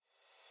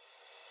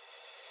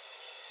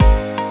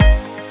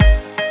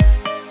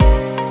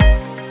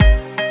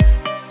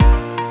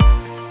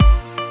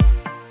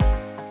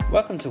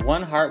Welcome to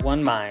One Heart,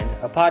 One Mind,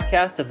 a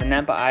podcast of the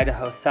Nampa,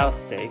 Idaho South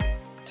Stake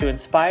to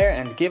inspire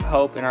and give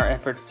hope in our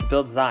efforts to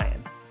build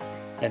Zion.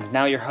 And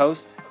now your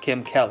host,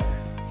 Kim Keller.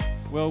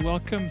 Well,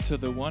 welcome to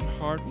the One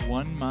Heart,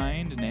 One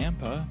Mind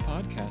Nampa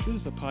podcast. This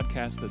is a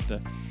podcast that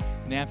the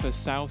Nampa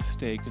South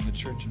Stake and the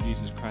Church of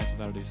Jesus Christ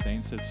of Latter-day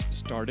Saints has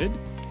started.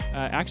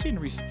 Actually, in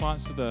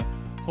response to the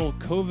whole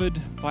COVID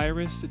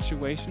virus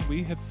situation,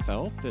 we have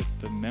felt that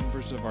the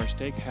members of our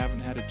stake haven't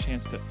had a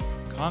chance to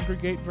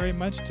congregate very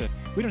much.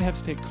 We don't have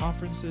stake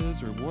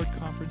conferences or ward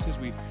conferences.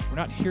 We're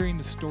not hearing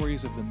the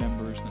stories of the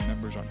members, and the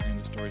members aren't hearing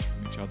the stories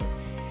from each other.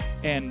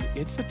 And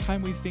it's a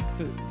time we think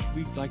that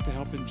we'd like to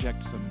help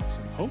inject some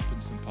hope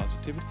and some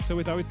positivity. So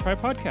we thought we'd try a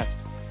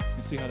podcast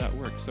and see how that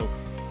works. So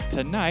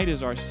tonight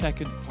is our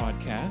second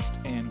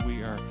podcast, and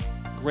we are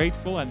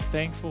grateful and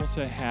thankful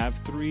to have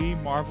three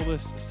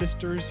marvelous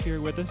sisters here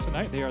with us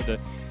tonight. They are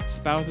the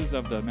spouses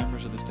of the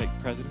members of the stake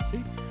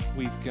presidency.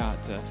 We've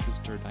got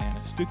Sister Diana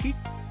Stuckey,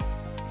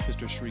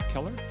 Sister Cherie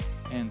Keller,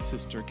 and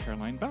Sister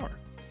Caroline Bauer.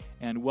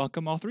 And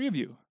welcome all three of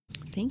you.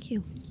 Thank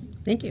you.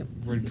 Thank you.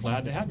 We're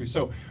glad to have you.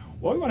 So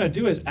what we want to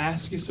do is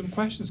ask you some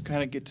questions,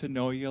 kind of get to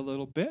know you a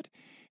little bit,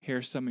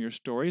 hear some of your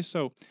stories.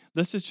 So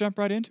let's just jump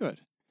right into it.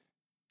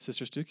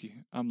 Sister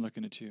Stuckey, I'm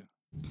looking at you.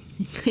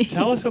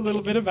 Tell us a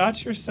little bit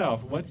about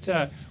yourself.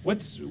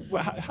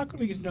 How can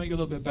we get to know you a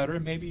little bit better?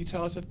 And maybe you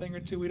tell us a thing or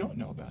two we don't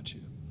know about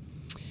you.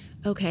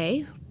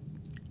 Okay.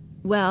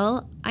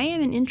 Well, I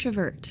am an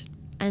introvert,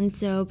 and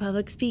so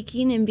public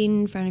speaking and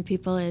being in front of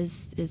people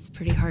is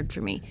pretty hard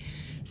for me.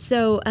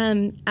 So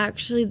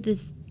actually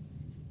this,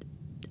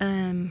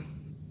 I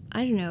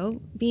don't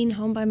know, being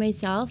home by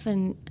myself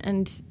and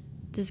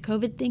this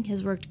COVID thing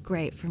has worked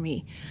great for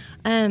me.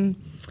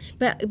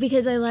 But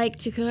because I like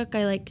to cook,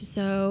 I like to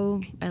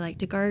sew, I like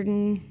to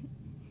garden,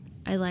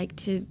 I like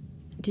to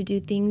do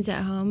things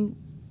at home.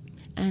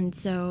 And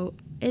so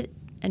I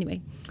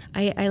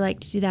like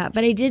to do that.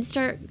 But I did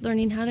start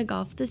learning how to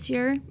golf this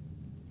year.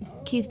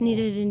 Keith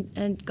needed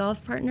a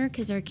golf partner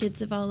because our kids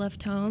have all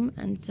left home.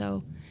 And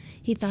so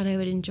he thought I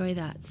would enjoy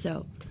that.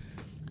 So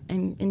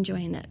I'm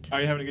enjoying it.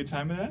 Are you having a good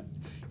time with that?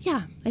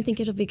 Yeah, I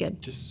think it'll be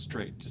good. Just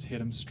hit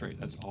them straight.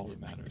 That's all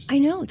that matters. I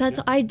know. That's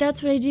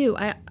what I do.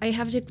 I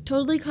have to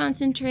totally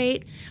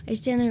concentrate. I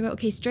stand there and go,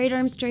 okay, straight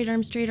arm, straight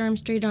arm, straight arm,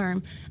 straight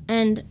arm,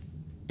 and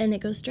it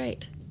goes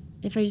straight.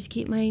 If I just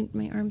keep my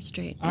arm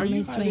straight. Are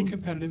you highly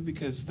competitive?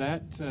 Because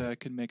that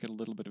can make it a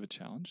little bit of a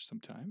challenge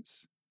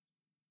sometimes.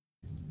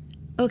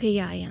 Okay,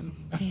 yeah, I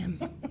am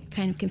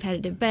kind of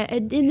competitive, but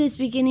in this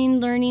beginning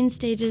learning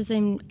stages,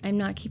 I'm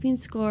not keeping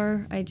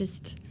score.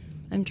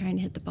 I'm trying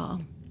to hit the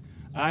ball.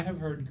 I have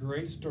heard a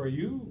great story.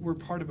 You were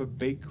part of a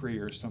bakery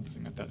or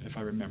something like that, if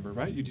I remember,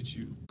 right? Did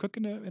you cook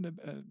in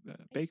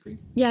a bakery?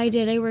 Yeah, I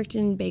did. I worked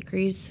in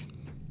bakeries.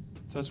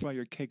 So that's why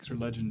your cakes are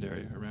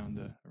legendary around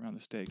the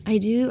stake. I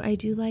do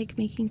like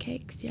making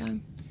cakes, yeah.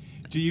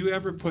 Do you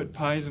ever put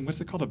pies in,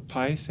 what's it called, a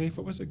pie safe?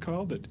 What was it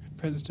called that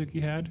President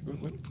Stuckey had?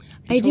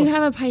 I do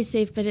have a pie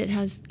safe, but it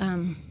has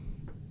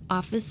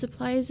office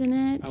supplies in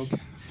it.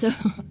 Okay. So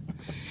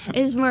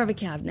it's more of a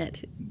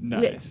cabinet.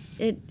 Nice.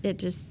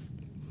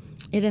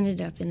 It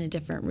ended up in a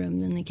different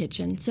room than the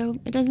kitchen, so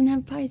it doesn't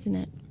have pies in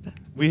it. But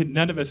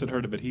none of us had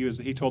heard of it.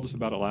 He told us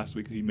about it last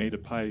week. He made a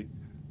pie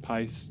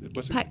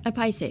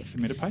safe. He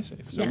made a pie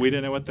safe. So we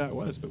didn't know what that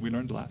was, but we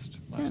learned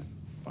last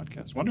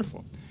podcast.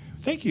 Wonderful.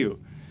 Thank you.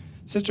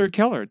 Sister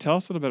Keller, tell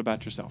us a little bit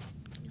about yourself.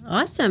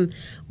 Awesome.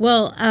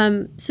 Well,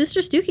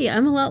 Sister Stuckey,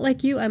 I'm a lot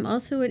like you. I'm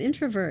also an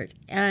introvert.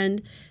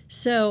 And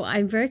so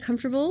I'm very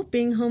comfortable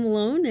being home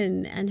alone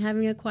and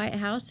having a quiet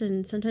house.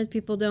 And sometimes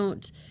people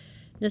don't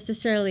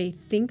necessarily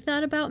think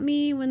that about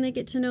me when they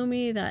get to know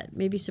me. That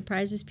maybe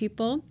surprises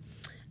people.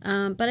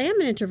 But I am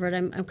an introvert.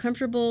 I'm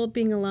comfortable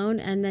being alone.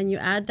 And then you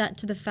add that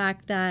to the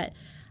fact that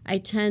I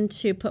tend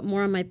to put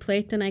more on my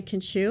plate than I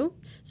can chew.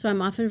 So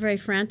I'm often very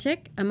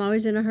frantic. I'm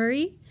always in a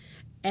hurry.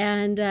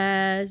 And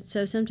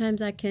so sometimes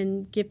I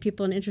can give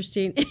people an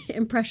interesting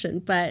impression.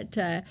 But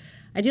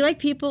I do like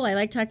people. I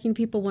like talking to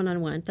people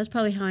one-on-one. That's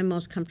probably how I'm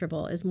most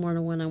comfortable, is more in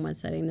a one-on-one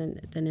setting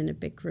than in a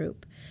big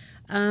group.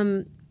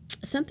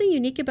 Something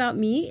unique about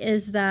me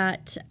is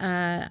that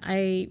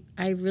I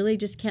really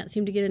just can't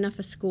seem to get enough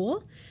of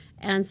school.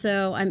 And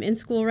so I'm in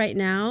school right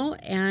now,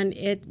 and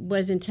it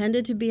was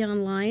intended to be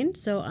online.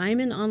 So I'm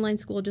in online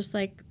school just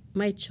like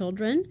my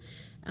children.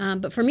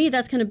 But for me,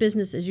 that's kind of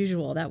business as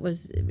usual. That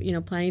was,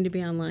 planning to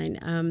be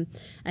online.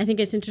 I think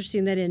it's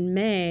interesting that in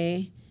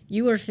May,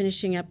 you were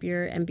finishing up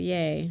your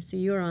MBA, so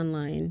you were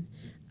online.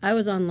 I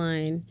was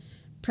online.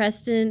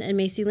 Preston and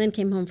Macy Lynn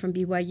came home from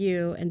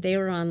BYU, and they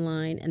were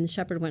online, and the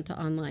Shepherd went to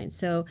online.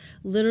 So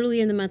literally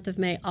in the month of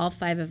May, all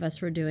 5 of us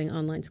were doing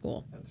online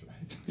school. That's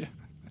right. Yeah.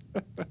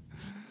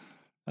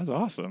 That's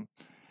awesome.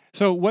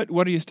 So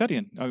what are you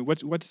studying?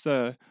 What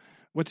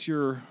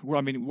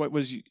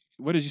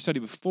did you study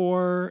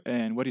before,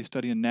 and what are you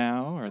studying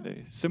now? Are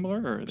they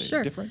similar, or are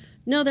they different?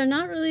 No, they're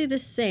not really the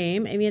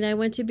same. I mean, I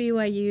went to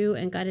BYU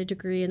and got a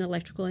degree in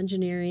electrical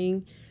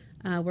engineering,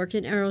 worked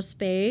in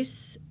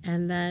aerospace,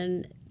 and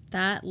then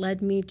that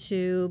led me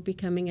to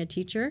becoming a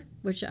teacher,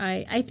 which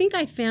I think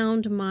I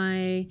found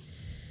my,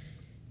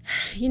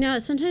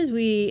 sometimes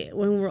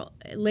when we're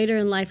later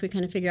in life, we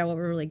kind of figure out what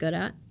we're really good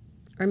at,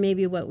 or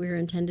maybe what we were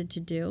intended to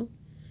do.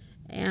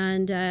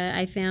 And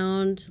I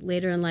found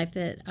later in life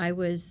that I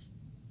was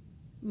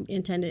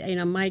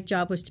intended, my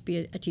job was to be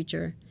a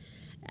teacher.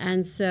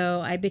 And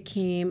so I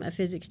became a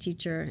physics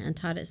teacher and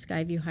taught at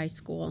Skyview High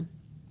School.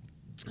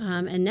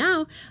 And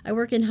now I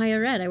work in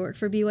higher ed. I work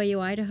for BYU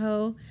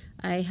Idaho.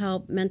 I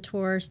help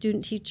mentor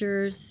student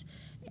teachers.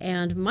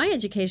 And my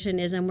education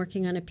is I'm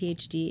working on a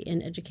PhD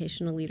in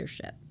educational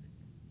leadership.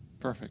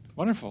 Perfect.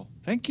 Wonderful.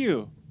 Thank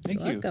you.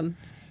 Thank you. Welcome.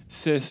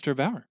 Sister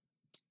Bauer.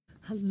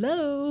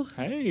 Hello.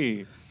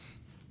 Hey.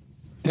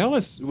 Tell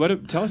us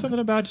something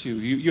about you.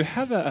 You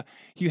have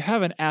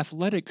an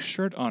athletic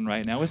shirt on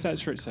right now. What's that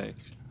shirt say?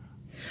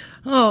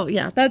 Oh,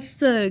 yeah, that's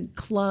the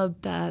club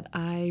that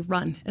I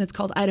run, and it's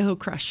called Idaho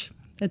Crush.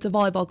 It's a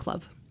volleyball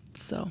club.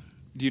 So,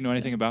 do you know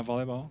anything about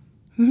volleyball?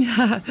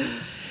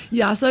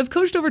 Yeah, so I've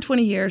coached over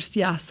 20 years.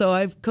 Yeah, so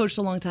I've coached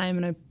a long time,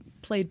 and I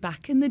played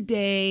back in the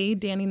day.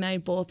 Danny and I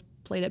both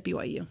played at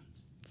BYU.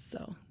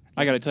 So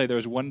I got to tell you, there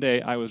was one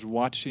day I was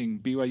watching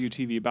BYU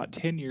TV about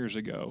 10 years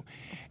ago,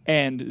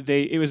 and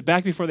it was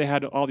back before they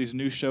had all these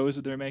new shows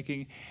that they're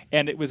making,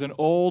 and it was an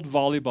old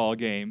volleyball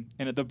game,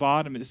 and at the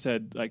bottom it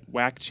said like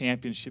WAC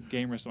championship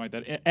game or something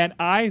like that, and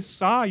I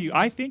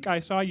think I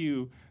saw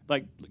you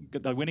like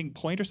the winning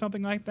point or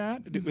something like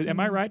that. Am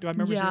I right? Do I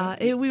remember seeing that?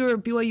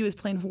 BYU was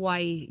playing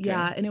Hawaii, okay.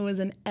 Yeah, and it was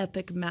an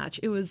epic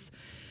match. It's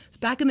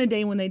back in the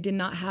day when they did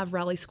not have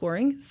rally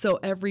scoring, so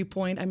every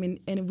point, I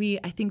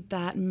think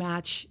that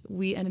match,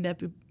 we ended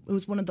up, it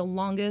was one of the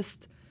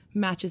longest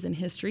matches in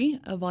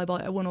history of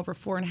volleyball. It went over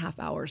 4.5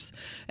 hours.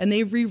 And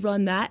they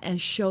rerun that and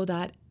show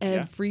that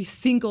every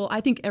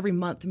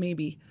month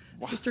maybe.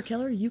 Wow. Sister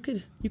Keller, you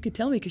could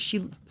tell me because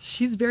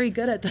she's very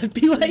good at the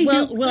BYU.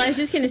 Well, I was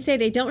just going to say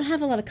they don't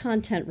have a lot of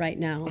content right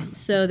now,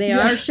 so they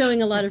are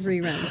showing a lot of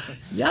reruns.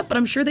 Yeah, but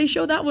I'm sure they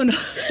show that one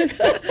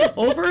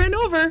over and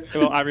over.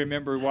 Well, I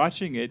remember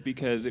watching it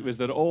because it was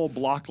that old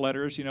block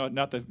letters,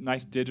 not the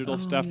nice digital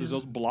stuff. There's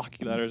those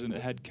blocky letters, and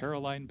it had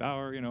Caroline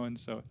Bauer, and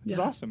so it was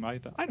awesome. I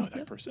thought, I know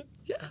that person.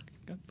 Yeah.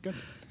 Good.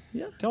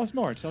 Yeah. Tell us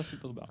more. Tell us a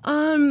little about.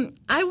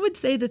 I would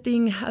say the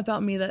thing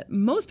about me that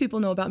most people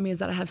know about me is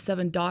that I have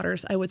 7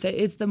 daughters. I would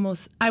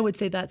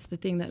say that's the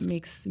thing that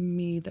makes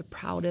me the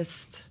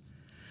proudest.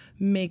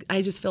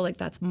 I just feel like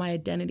that's my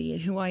identity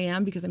and who I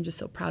am because I'm just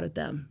so proud of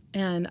them.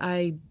 And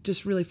I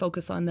just really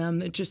focus on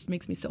them. It just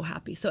makes me so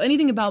happy. So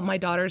anything about my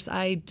daughters,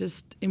 I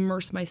just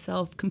immerse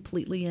myself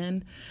completely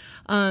in.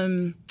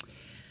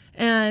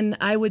 And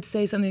I would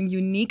say something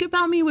unique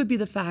about me would be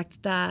the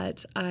fact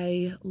that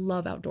I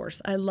love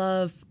outdoors.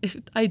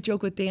 I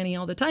joke with Danny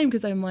all the time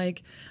because I'm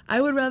like,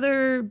 I would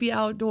rather be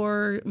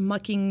outdoor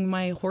mucking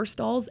my horse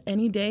stalls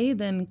any day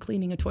than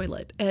cleaning a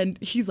toilet. And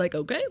he's like,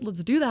 okay,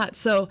 let's do that.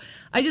 So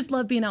I just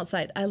love being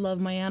outside. I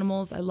love my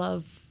animals. I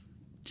love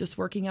just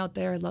working out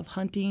there. I love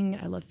hunting.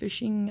 I love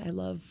fishing. I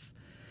love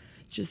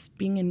just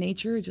being in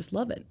nature. I just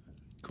love it.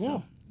 Cool.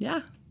 So,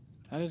 yeah.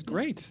 That is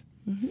great.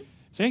 Mm-hmm.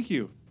 Thank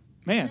you.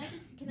 Man.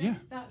 Can I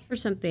just vouch for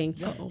something?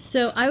 Uh-oh.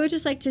 So I would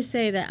just like to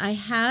say that I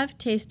have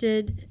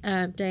tasted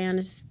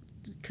Diana's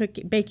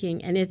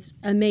baking, and it's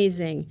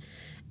amazing.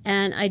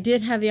 And I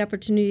did have the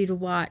opportunity to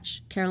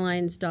watch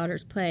Caroline's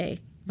daughters play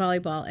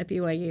volleyball at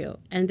BYU,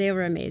 and they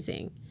were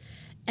amazing.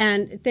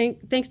 And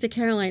thanks to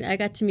Caroline, I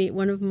got to meet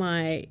one of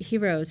my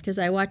heroes because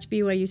I watch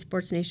BYU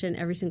Sports Nation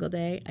every single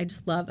day. I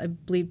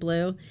bleed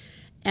blue.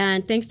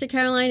 And thanks to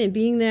Caroline and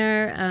being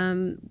there,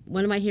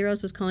 one of my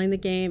heroes was calling the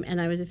game,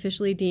 and I was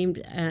officially deemed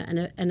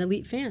an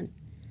elite fan.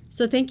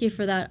 So thank you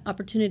for that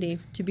opportunity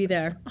to be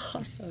there.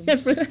 Awesome.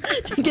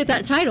 To get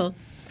that title.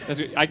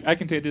 I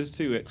can tell you this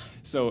too.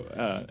 So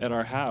at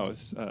our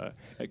house,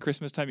 at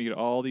Christmas time, you get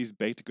all these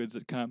baked goods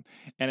that come.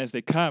 And as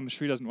they come,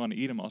 Shree doesn't want to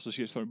eat them all. So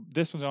she just throws,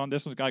 this one's on,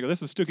 this one's got to go.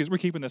 This is Stuckey's. We're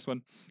keeping this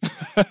one.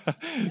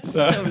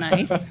 So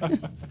nice.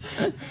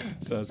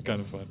 So it's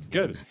kind of fun.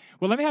 Good.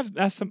 Well, let me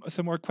ask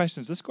some more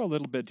questions. Let's go a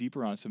little bit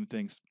deeper on some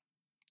things.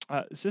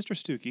 Sister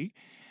Stuckey,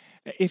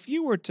 if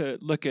you were to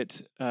look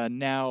at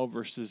now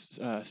versus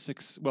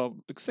 6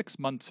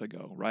 months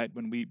ago, right,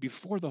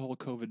 before the whole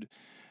COVID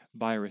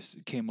virus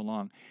came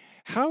along,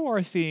 how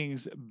are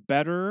things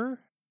better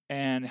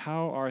and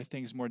how are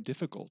things more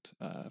difficult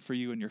for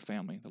you and your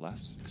family the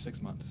last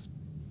 6 months?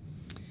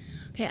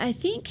 Okay, I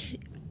think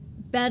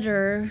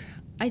better.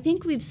 I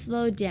think we've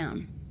slowed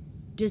down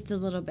just a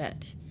little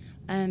bit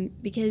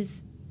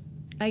because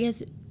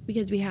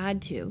we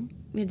had to.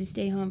 We had to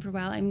stay home for a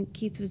while.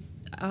 Keith was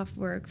off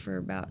work for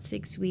about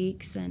 6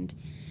 weeks, and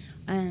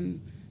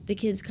the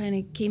kids kind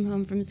of came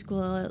home from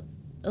school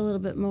a little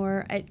bit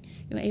more.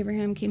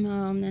 Abraham came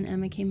home, then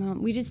Emma came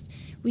home.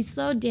 We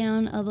slowed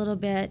down a little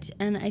bit,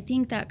 and I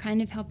think that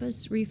kind of helped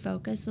us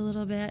refocus a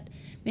little bit.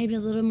 Maybe a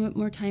little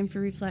more time for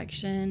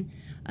reflection,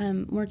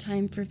 more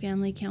time for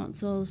family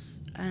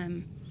councils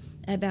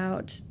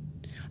about.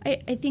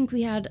 I think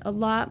we had a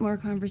lot more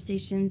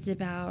conversations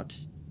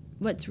about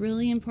what's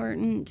really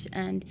important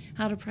and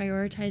how to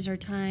prioritize our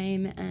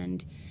time,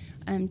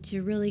 and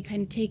to really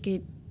kind of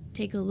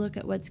take a look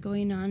at what's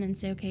going on and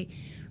say, okay,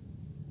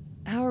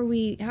 how are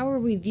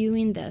we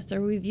viewing this?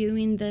 Are we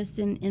viewing this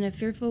in a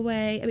fearful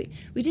way? I mean,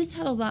 we just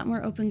had a lot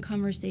more open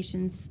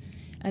conversations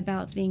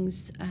about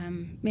things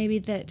maybe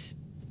that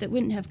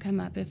wouldn't have come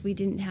up if we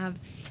didn't have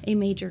a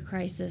major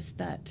crisis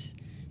that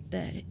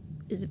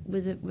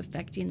was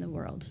affecting the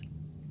world.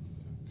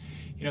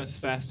 You know, it's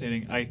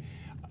fascinating.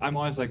 I'm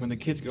always like, when the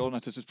kids get old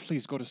enough, I say,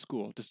 please go to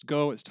school. Just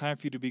go. It's time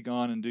for you to be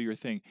gone and do your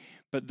thing.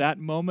 But that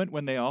moment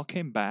when they all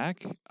came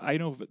back, I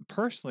know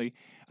personally,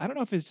 I don't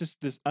know if it's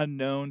just this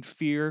unknown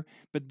fear,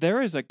 but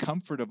there is a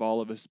comfort of all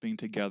of us being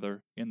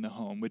together in the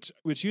home, which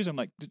usually I'm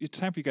like, it's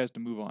time for you guys to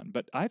move on.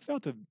 But I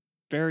felt a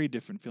very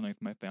different feeling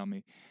with my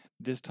family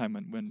this time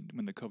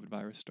when the COVID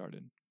virus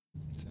started.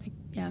 So.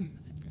 Yeah,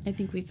 I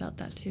think we felt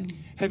that too.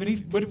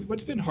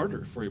 What's been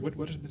harder for you?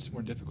 What has been some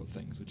more difficult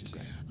things, would you say?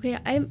 Okay,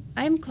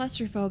 I'm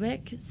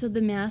claustrophobic, so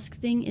the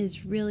mask thing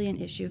is really an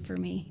issue for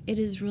me. It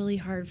is really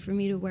hard for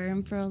me to wear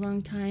them for a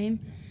long time.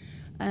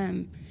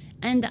 And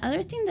the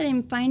other thing that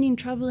I'm finding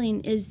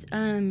troubling is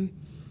when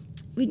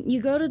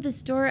you go to the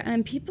store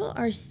and people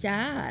are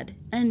sad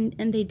and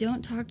they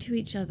don't talk to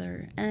each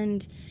other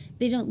and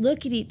they don't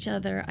look at each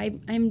other.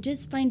 I'm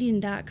just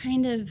finding that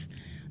kind of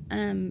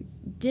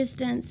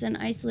distance and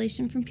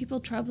isolation from people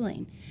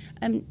troubling.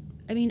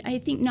 I mean, I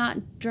think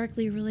not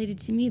directly related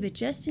to me, but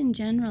just in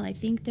general, I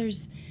think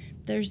there's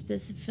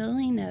this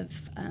feeling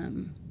of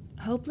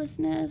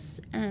hopelessness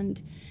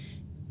and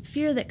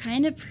fear that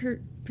kind of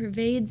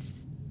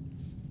pervades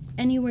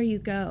anywhere you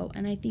go,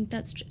 and I think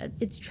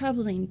it's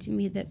troubling to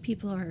me that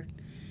people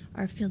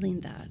are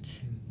feeling that.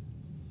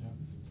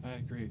 Yeah, I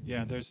agree.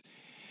 Yeah,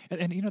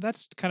 and you know,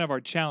 that's kind of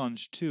our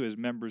challenge too as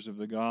members of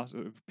the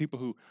gospel, people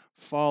who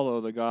follow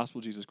the gospel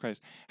of Jesus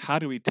Christ. How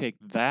do we take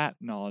that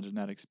knowledge and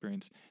that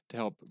experience to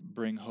help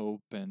bring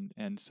hope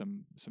and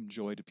some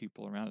joy to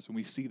people around us when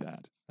we see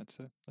that?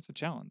 That's a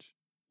challenge.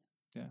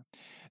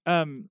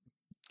 Yeah.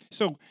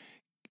 So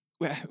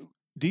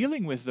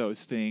dealing with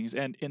those things,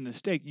 and in the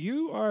stake,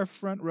 you are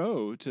front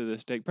row to the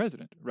stake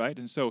president, right?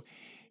 And so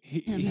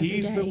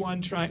he's the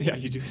one trying. Yeah,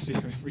 you do see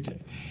him every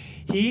day.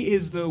 He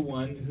is the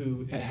one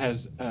who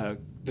has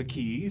the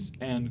keys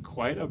and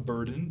quite a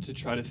burden to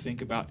try to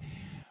think about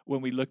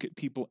when we look at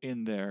people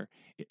in their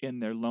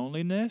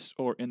loneliness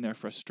or in their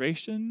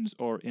frustrations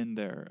or in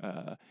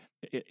their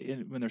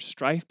when there's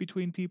strife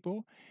between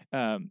people.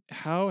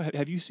 How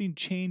have you seen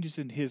changes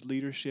in his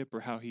leadership or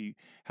how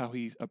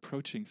he's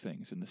approaching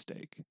things in the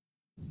stake?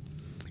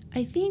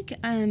 I think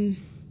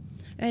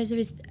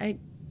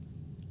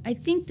I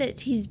think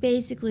that he's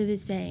basically the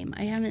same.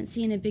 I haven't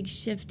seen a big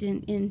shift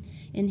in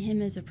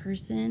him as a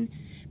person,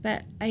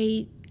 but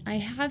I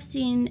have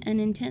seen an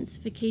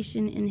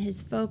intensification in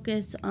his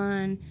focus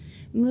on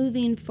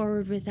moving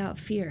forward without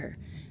fear,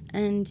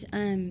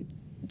 and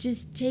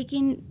just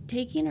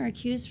taking our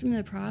cues from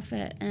the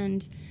prophet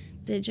and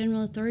the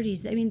general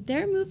authorities. I mean,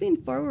 they're moving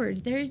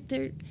forward.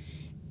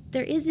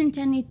 There isn't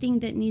anything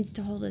that needs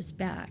to hold us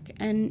back,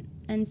 and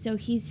so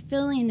he's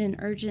feeling an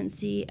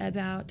urgency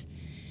about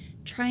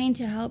trying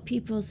to help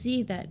people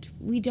see that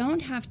we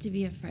don't have to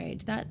be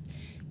afraid.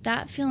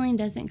 That feeling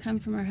doesn't come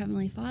from our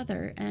Heavenly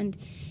Father, and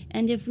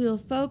if we'll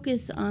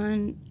focus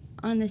on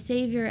the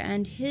Savior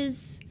and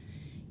His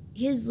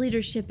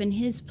leadership and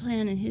His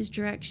plan and His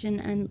direction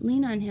and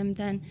lean on Him,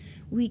 then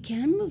we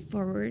can move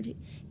forward,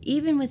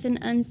 even with an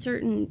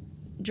uncertain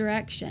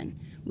direction.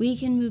 We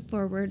can move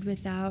forward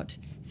without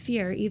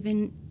fear,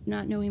 even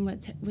not knowing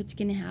what's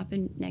going to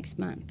happen next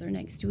month or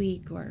next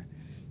week or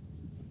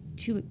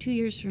two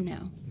years from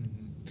now.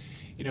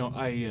 You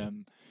know,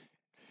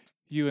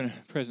 you and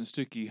President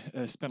Stuckey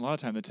spent a lot of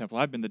time in the temple.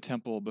 I've been in the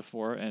temple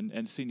before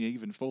and seen you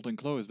even folding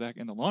clothes back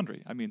in the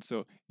laundry. I mean,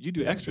 so you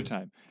do extra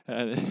time.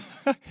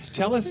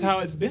 Tell us how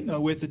it's been,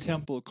 though, with the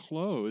temple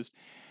closed.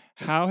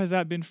 How has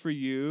that been for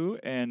you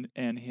and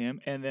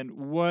him? And then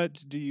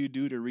what do you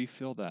do to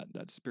refill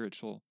that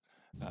spiritual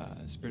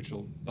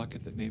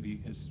bucket that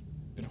maybe has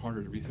been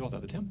harder to refill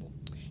without the temple?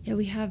 Yeah,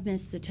 we have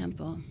missed the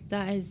temple.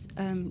 That is,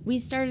 we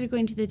started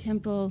going to the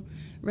temple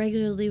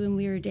regularly when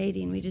we were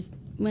dating. We just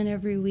went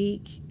every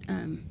week.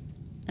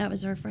 That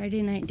was our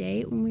Friday night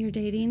date when we were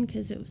dating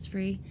because it was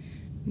free.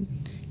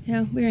 You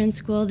know, we were in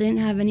school, didn't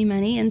have any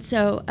money, and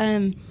so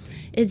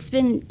it's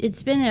been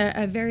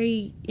a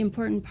very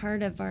important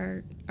part of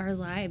our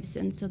lives.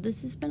 And so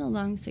this has been a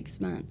long 6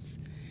 months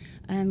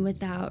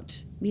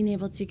without being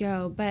able to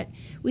go. But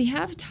we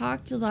have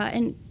talked a lot,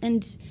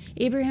 and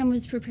Abraham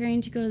was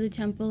preparing to go to the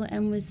temple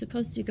and was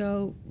supposed to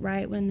go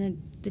right when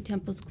the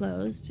temple's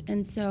closed.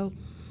 And so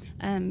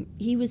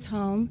he was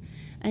home,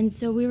 and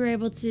so we were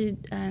able to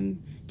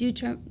do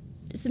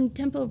some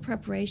temple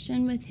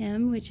preparation with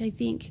him, which I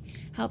think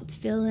helped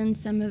fill in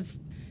some of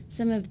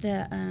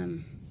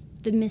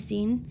the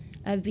missing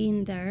of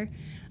being there.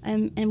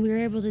 And we were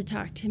able to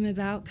talk to him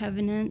about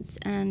covenants,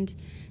 and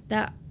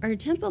that our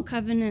temple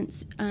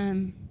covenants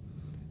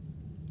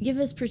give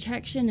us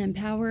protection and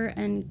power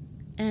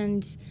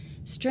and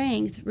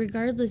strength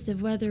regardless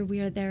of whether we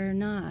are there or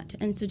not.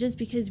 And so just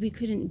because we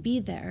couldn't be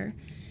there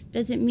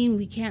doesn't mean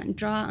we can't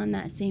draw on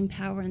that same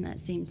power and that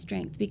same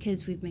strength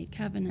because we've made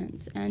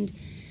covenants. And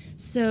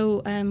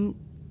so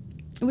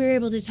we were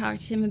able to talk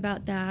to him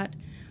about that.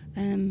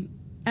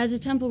 As a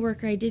temple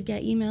worker, I did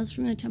get emails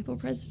from the temple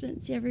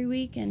presidency every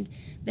week, and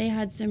they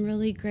had some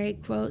really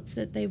great quotes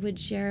that they would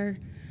share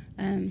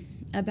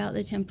about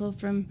the temple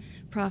from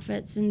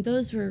prophets, and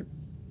those were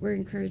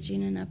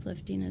encouraging and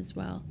uplifting as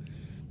well.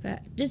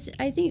 But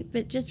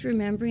just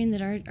remembering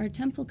that our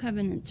temple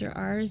covenants are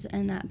ours,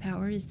 and that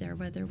power is there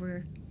whether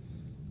we're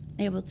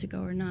able to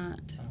go or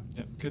not.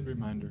 Yeah, good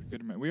reminder.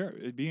 We are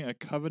being a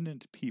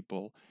covenant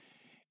people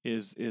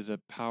is a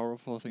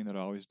powerful thing that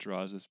always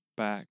draws us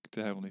back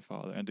to Heavenly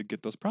Father and to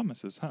get those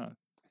promises, huh?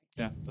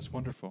 Yeah, that's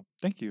wonderful.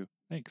 Thank you.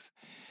 Thanks.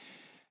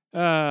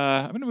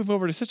 I'm going to move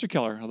over to Sister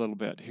Keller a little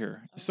bit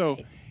here. So,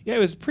 yeah, it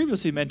was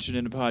previously mentioned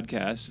in a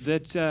podcast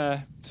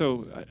that,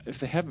 if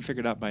they haven't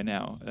figured out by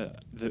now,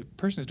 the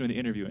person who's doing the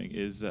interviewing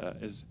is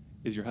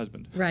your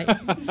husband. Right.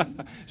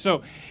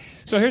 So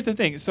here's the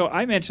thing. So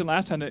I mentioned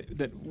last time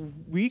that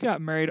we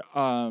got married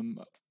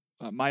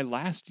my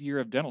last year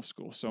of dental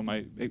school, so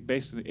my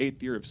basically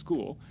 8th year of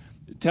school.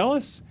 Tell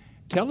us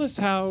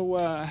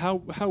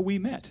how we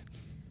met.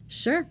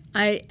 Sure.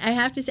 I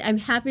have to say, I'm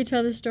happy to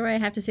tell the story. I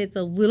have to say it's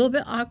a little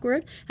bit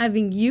awkward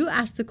having you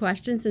ask the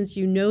question since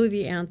you know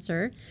the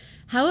answer.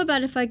 How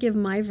about if I give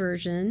my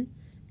version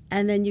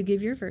and then you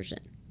give your version?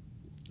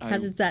 How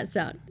does that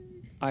sound?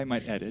 I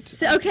might edit.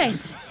 So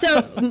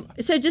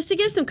just to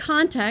give some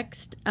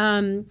context,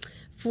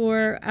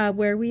 for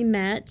where we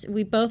met,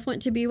 we both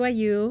went to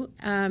BYU,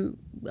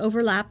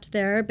 overlapped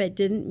there, but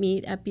didn't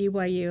meet at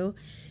BYU.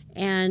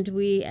 And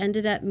we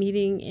ended up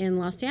meeting in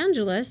Los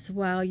Angeles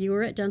while you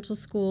were at dental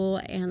school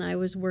and I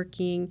was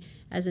working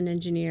as an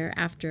engineer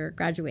after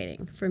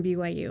graduating from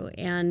BYU.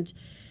 And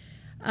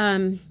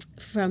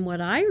from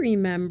what I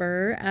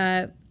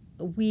remember,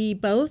 we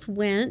both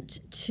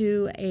went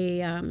to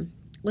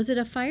was it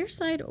a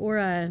fireside or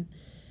a...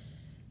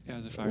 Yeah, it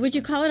was a fireside. Would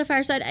you call it a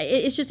fireside?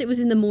 It was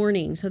in the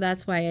morning, so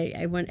that's why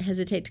I wouldn't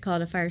hesitate to call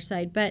it a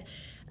fireside. But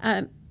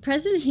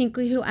President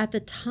Hinckley, who at the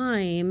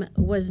time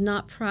was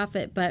not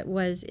prophet but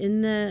was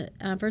in the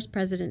first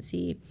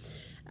presidency,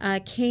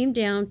 came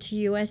down to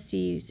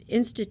USC's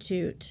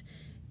Institute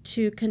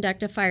to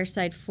conduct a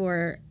fireside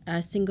for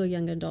single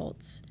young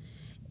adults.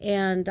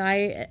 And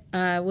I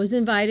was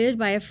invited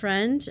by a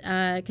friend,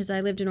 because I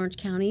lived in Orange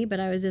County, but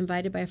I was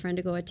invited by a friend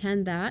to go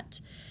attend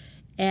that.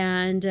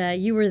 And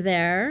you were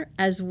there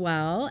as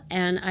well.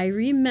 And I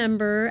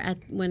remember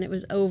when it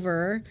was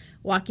over,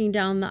 walking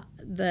down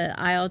the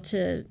aisle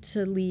to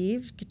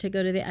leave, to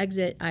go to the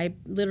exit, I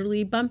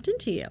literally bumped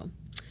into you.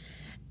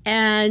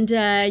 And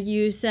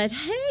you said,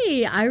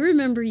 "Hey, I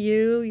remember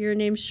you. Your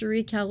name's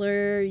Cherie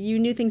Keller. You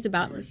knew things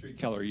about me." Cherie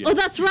Keller, yes. Oh,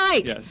 that's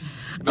right. Yes.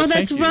 Oh,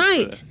 that's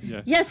right.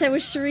 Yeah. Yes, I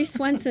was Cherie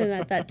Swenson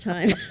at that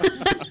time.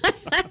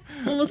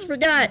 Almost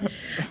forgot.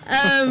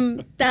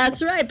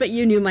 That's right. But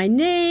you knew my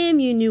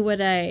name. You knew what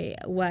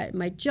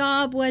my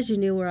job was. You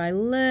knew where I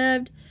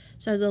lived.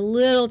 So I was a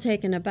little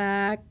taken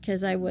aback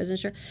because I wasn't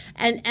sure.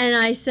 And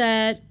I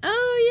said,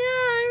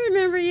 "Oh yeah, I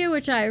remember you,"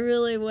 which I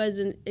really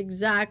wasn't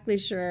exactly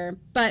sure.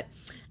 But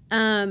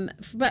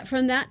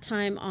from that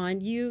time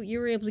on, you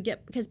were able to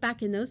get, because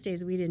back in those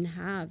days we didn't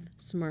have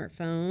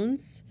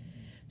smartphones.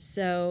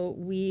 So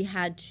we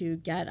had to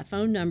get a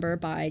phone number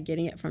by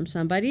getting it from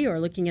somebody or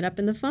looking it up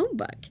in the phone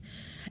book.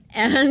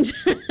 And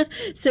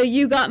so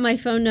you got my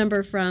phone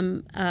number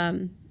from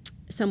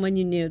someone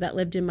you knew that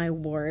lived in my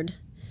ward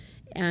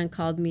and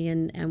called me,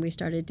 and we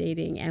started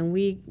dating. And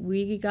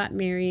we got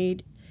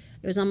married.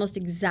 It was almost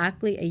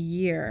exactly a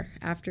year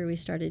after we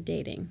started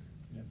dating.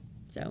 Yeah.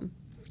 So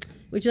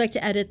would you like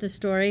to edit the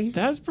story?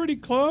 That's pretty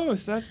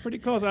close.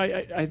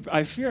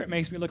 I fear it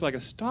makes me look like a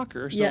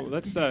stalker. So yeah.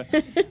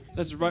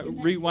 let's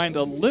rewind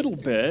a little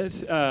bit.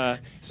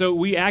 So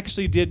we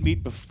actually did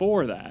meet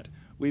before that.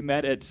 We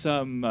met at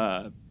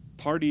some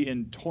party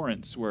in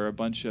Torrance where a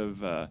bunch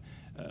of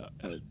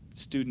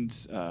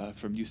students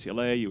from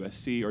UCLA,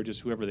 USC, or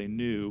just whoever they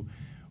knew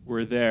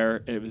were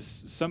there. It was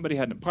somebody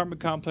had an apartment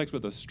complex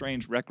with a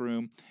strange rec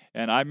room,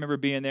 and I remember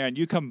being there, and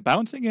you come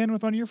bouncing in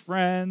with one of your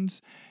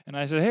friends, and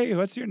I said, "Hey,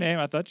 what's your name?"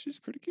 I thought she's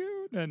pretty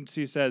cute, and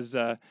she says,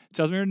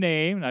 tells me her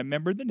name, and I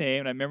remembered the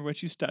name, and I remember what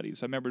she studied,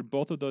 so I remembered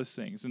both of those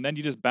things, and then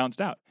you just bounced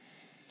out.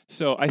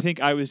 So I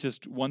think I was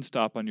just one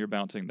stop on your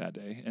bouncing that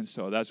day, and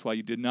so that's why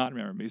you did not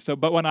remember me. So,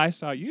 but when I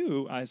saw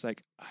you, I was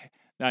like,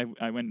 I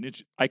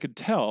could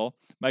tell,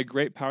 my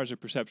great powers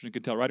of perception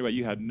could tell right away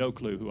you had no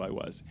clue who I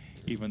was,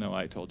 even though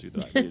I told you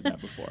that I did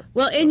that before.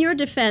 Well, in your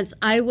defense,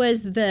 I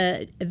was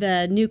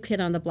the new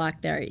kid on the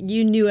block there.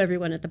 You knew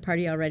everyone at the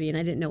party already, and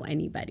I didn't know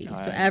anybody.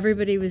 Nice. So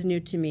everybody was new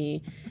to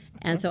me,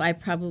 and so I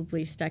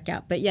probably stuck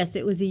out. But yes,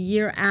 it was a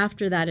year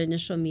after that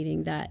initial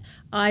meeting that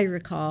I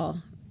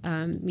recall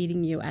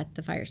meeting you at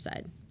the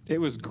fireside. It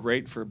was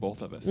great for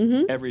both of us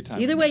every time.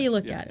 Either way you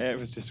look at it. It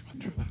was just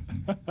wonderful.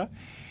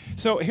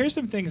 So here's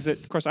some things that,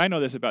 of course, I know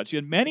this about you,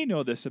 and many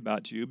know this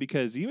about you,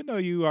 because even though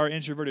you are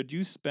introverted,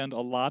 you spend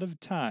a lot of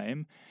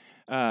time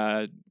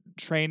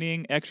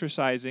training,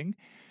 exercising.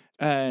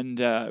 And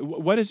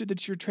what is it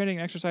that you're training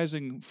and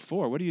exercising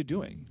for? What are you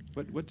doing?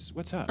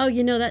 What's up? Oh,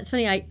 that's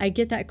funny. I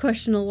get that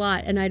question a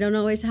lot, and I don't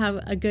always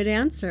have a good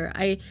answer.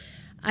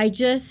 I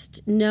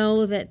just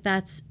know that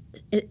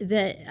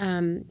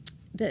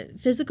the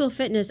physical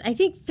fitness. I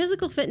think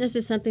physical fitness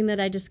is something that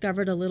I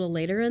discovered a little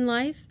later in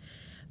life,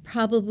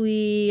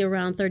 probably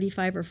around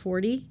 35 or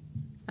 40.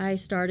 I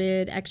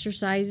started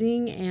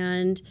exercising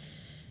and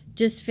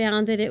just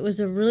found that it was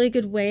a really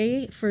good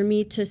way for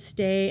me to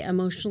stay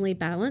emotionally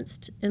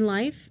balanced in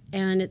life,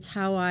 and it's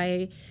how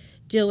I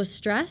deal with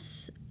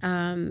stress.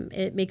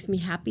 It makes me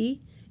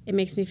happy. It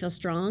makes me feel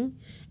strong.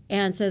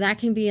 And so that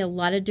can be a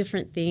lot of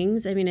different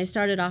things. I mean, I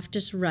started off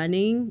just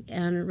running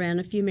and ran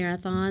a few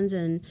marathons,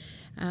 and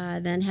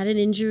then had an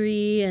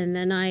injury, and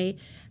then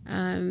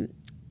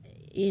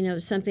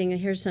here's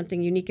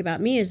something unique about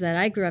me is that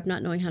I grew up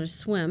not knowing how to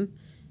swim,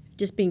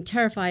 just being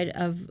terrified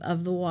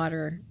of the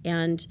water.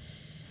 And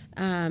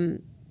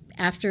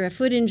after a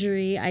foot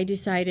injury, I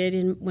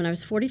decided when I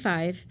was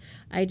 45,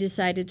 I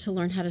decided to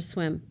learn how to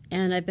swim.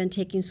 And I've been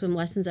taking swim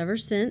lessons ever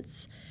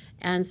since.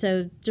 And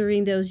so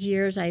during those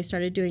years, I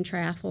started doing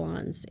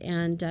triathlons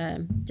and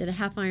did a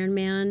half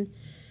Ironman.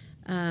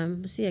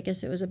 I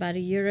guess it was about a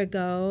year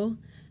ago.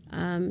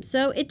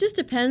 So it just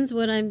depends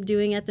what I'm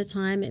doing at the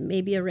time. It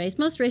may be a race.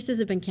 Most races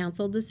have been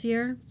canceled this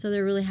year, so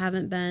there really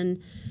haven't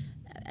been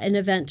an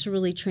event to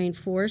really train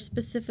for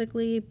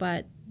specifically,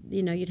 but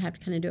you'd have to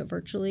kind of do it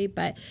virtually.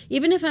 But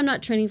even if I'm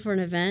not training for an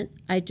event,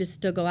 I just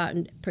still go out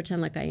and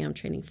pretend like I am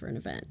training for an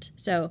event.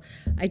 So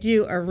I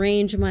do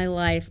arrange my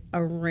life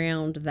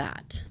around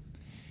that.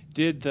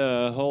 Did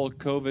the whole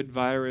COVID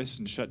virus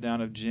and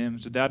shutdown of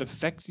gyms, did that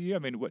affect you? I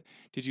mean, what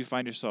did you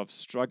find yourself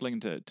struggling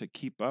to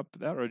keep up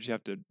with that, or did you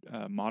have to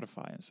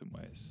modify in some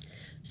ways?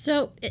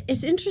 So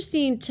it's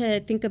interesting to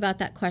think about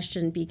that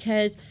question,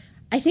 because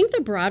I think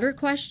the broader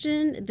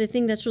question, the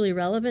thing that's really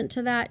relevant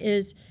to that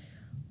is,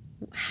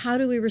 how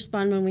do we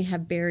respond when we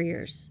have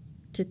barriers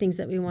to things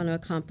that we want to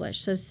accomplish?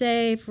 So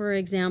say, for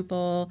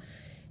example,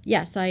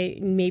 yes, I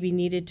maybe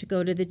needed to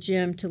go to the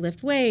gym to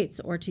lift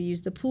weights or to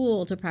use the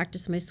pool to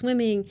practice my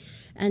swimming,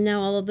 and now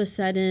all of a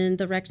sudden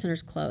the rec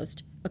center's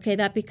closed. Okay,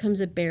 that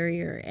becomes a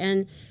barrier.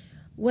 And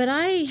what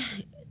I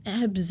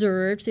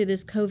observed through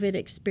this COVID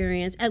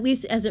experience, at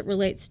least as it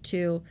relates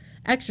to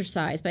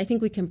exercise, but I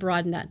think we can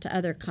broaden that to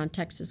other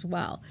contexts as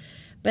well.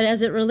 But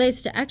as it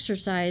relates to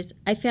exercise,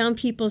 I found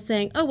people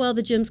saying, oh, well,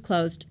 the gym's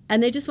closed.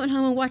 And they just went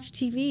home and watched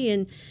TV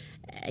and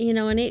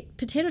ate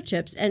potato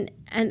chips. And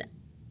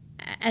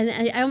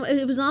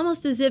it was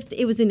almost as if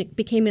it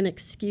became an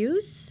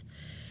excuse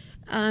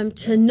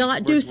to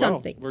not do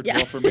something. Worked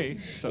well for me.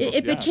 So,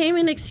 it became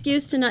an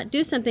excuse to not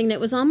do something. And it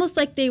was almost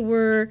like they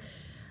were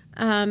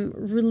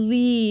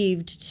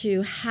relieved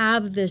to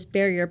have this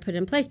barrier put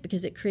in place,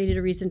 because it created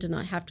a reason to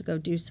not have to go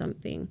do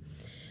something.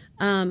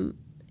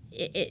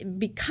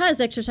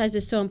 Because exercise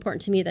is so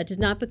important to me, that did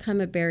not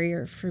become a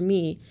barrier for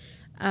me.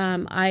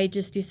 I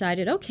just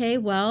decided, okay,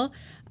 well,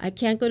 I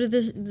can't go to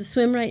the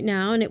swim right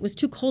now, and it was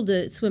too cold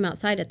to swim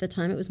outside at the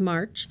time. It was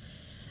March.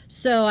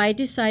 So I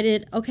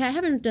decided, okay, I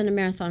haven't done a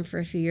marathon for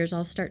a few years.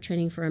 I'll start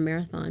training for a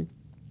marathon.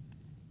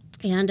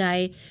 And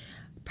I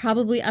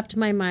probably upped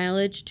my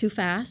mileage too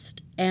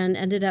fast and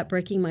ended up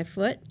breaking my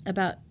foot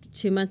about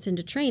 2 months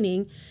into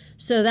training.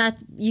 So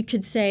that you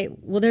could say,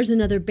 well, there's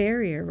another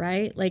barrier,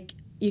 right? Like,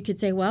 you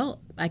could say,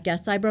 well, I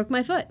guess I broke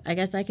my foot. I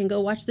guess I can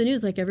go watch the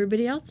news like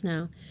everybody else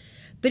now.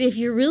 But if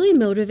you're really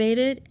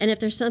motivated, and if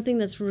there's something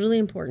that's really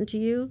important to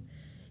you,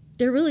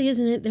 there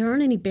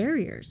aren't any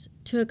barriers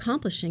to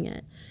accomplishing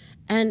it.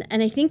 And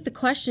I think the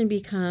question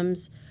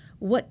becomes,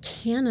 what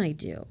can I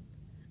do?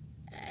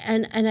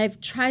 And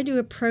I've tried to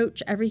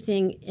approach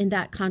everything in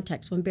that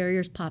context when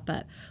barriers pop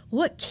up.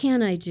 What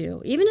can I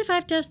do? Even if I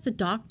have to ask the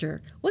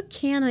doctor, what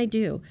can I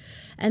do?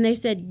 And they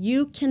said,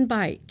 you can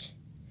bike.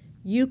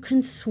 You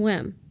can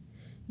swim,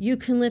 you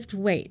can lift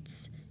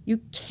weights,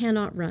 you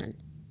cannot run.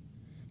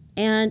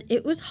 And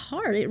it was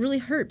hard. It really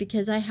hurt,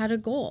 because I had a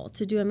goal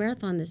to do a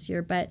marathon this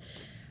year. But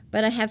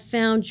I have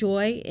found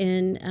joy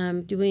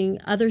in doing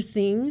other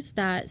things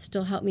that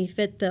still help me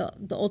fit the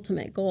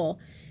ultimate goal.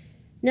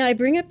 Now, I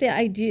bring up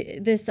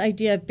this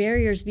idea of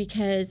barriers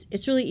because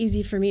it's really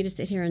easy for me to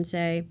sit here and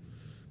say,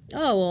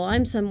 oh, well,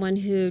 I'm someone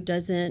who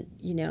doesn't,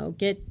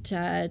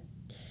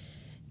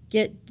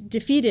 get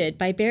defeated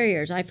by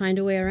barriers. I find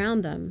a way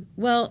around them.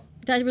 Well,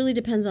 that really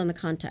depends on the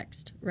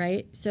context,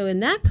 right? So in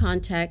that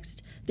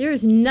context, there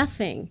is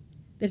nothing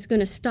that's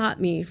going to stop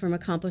me from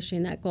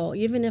accomplishing that goal,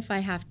 even if I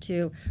have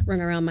to run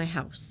around my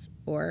house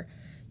or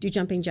do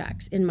jumping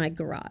jacks in my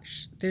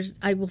garage.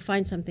 I will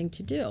find something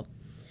to do.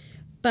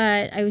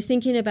 But I was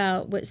thinking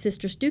about what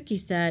Sister Stuckey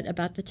said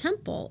about the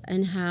temple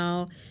and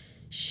how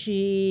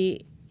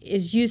she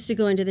is used to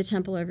going to the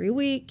temple every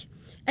week.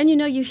 And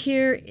you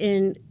hear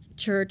in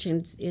church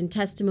and in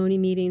testimony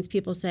meetings,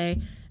 people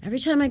say, every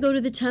time I go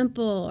to the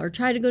temple or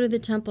try to go to the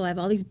temple, I have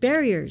all these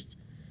barriers.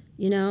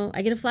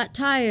 I get a flat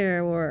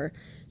tire, or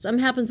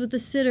something happens with the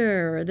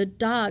sitter or the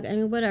dog,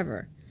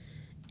 whatever.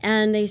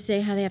 And they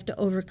say how they have to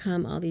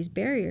overcome all these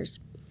barriers.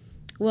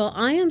 Well,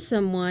 I am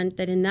someone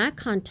that in that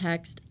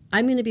context,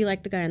 I'm going to be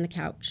like the guy on the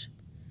couch.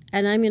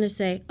 And I'm going to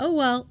say, oh,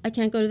 well, I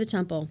can't go to the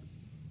temple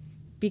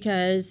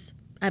because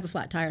I have a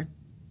flat tire.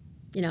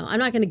 I'm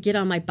not going to get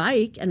on my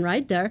bike and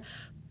ride there,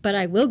 but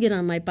I will get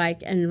on my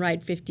bike and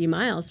ride 50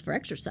 miles for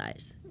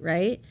exercise,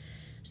 right?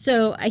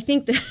 So I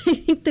think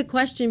the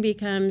question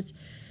becomes,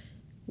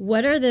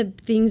 what are the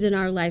things in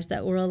our lives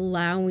that we're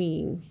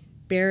allowing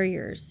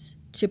barriers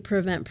to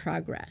prevent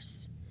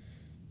progress?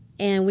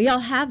 And we all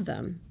have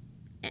them.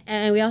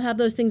 And we all have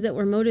those things that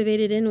we're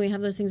motivated in, and we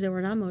have those things that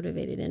we're not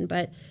motivated in.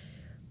 But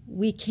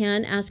we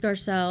can ask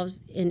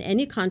ourselves in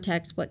any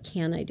context, what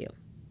can I do?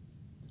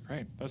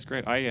 Right. That's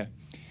great. I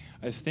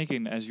was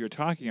thinking as you were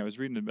talking, I was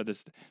reading about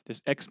this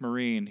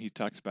ex-Marine. He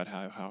talks about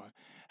how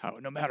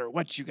no matter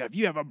what you got, if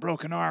you have a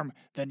broken arm,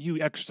 then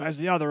you exercise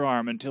the other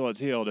arm until it's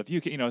healed. If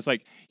you can, it's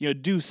like,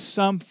 do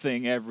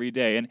something every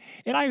day. And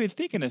I would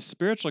think in a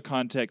spiritual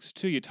context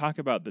too, you talk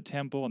about the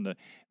temple and the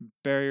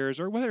barriers,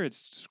 or whether it's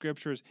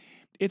scriptures,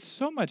 it's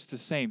so much the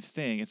same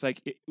thing. It's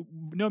like,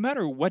 no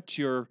matter what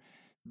your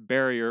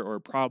barrier or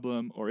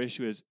problem or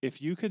issue is,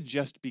 if you could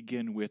just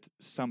begin with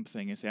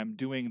something and say, I'm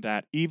doing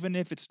that, even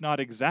if it's not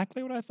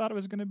exactly what I thought it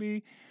was going to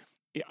be,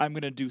 I'm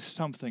going to do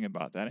something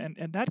about that.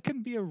 And that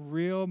can be a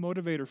real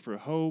motivator for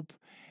hope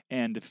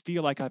and to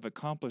feel like I've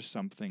accomplished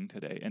something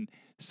today. And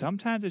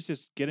sometimes it's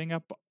just getting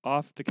up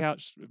off the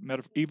couch,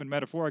 even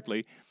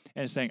metaphorically,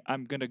 and saying,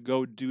 I'm going to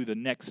go do the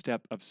next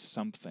step of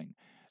something.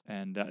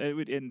 And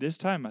in this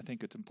time, I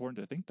think it's important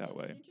to think that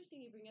way. It's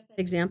interesting you bring up that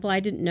example. I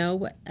didn't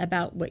know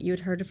about what you had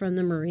heard from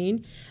the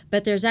Marine,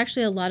 but there's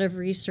actually a lot of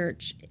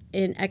research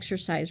in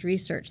exercise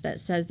research that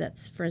says that,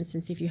 for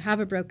instance, if you have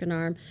a broken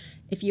arm,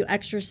 if you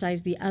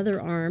exercise the other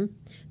arm,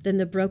 then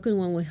the broken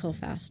one will heal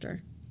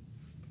faster.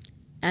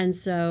 And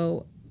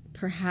so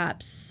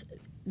perhaps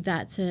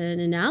that's an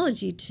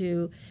analogy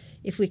to,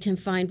 if we can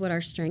find what our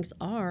strengths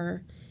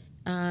are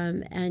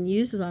and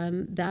use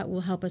them, that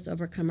will help us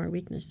overcome our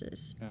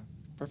weaknesses. Yeah.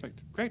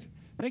 Perfect. Great.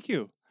 Thank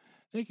you.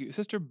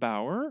 Sister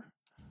Bauer,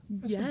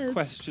 I have some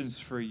questions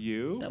for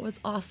you. That was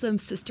awesome,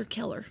 Sister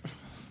Keller.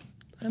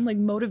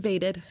 I'm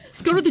motivated.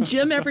 Let's go to the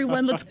gym,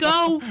 everyone. Let's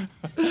go.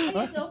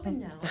 It's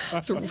open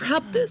now. So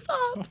wrap this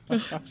up.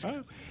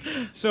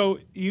 So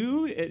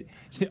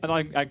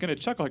I'm going to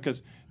chuckle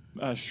because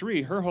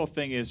Shri, her whole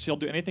thing is she'll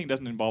do anything that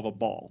doesn't involve a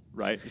ball,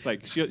 right? It's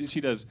like she'll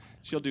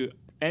do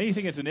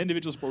anything that's an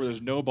individual sport where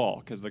there's no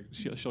ball, because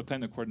she'll claim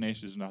the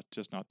coordination is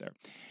not there.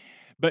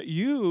 But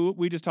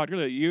we just talked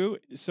earlier,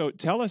 so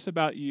tell us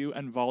about you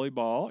and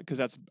volleyball, because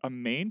that's a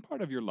main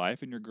part of your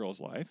life and your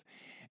girl's life.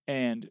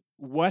 And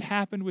what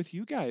happened with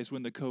you guys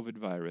when the COVID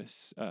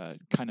virus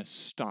kind of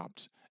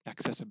stopped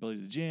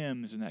accessibility to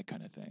gyms and that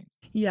kind of thing?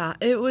 Yeah,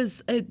 it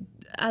was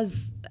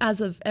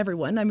as of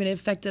everyone. It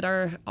affected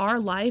our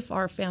life,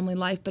 our family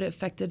life, but it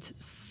affected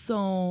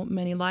so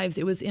many lives.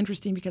 It was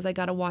interesting because I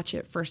got to watch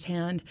it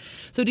firsthand.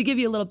 So to give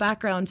you a little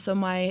background,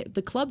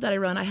 the club that I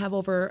run, I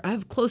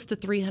have close to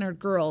 300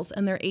 girls,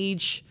 and their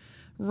age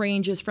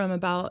ranges from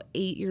about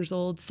 8 years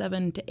old,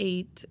 7 to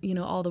 8,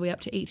 all the way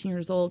up to 18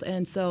 years old.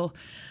 And so,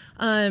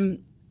 and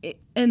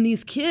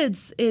these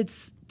kids,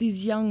 it's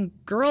these young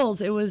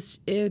girls.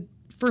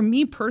 For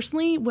me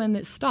personally, when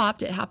it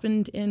stopped, it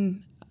happened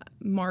in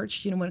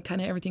March, when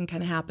everything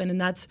happened. And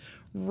that's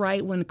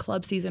right when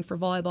club season for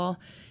volleyball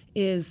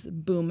is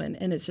booming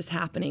and it's just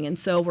happening. And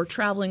so we're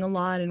traveling a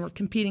lot and we're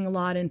competing a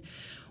lot. And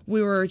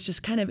we were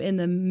just kind of in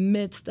the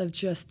midst of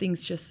just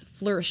things just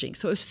flourishing.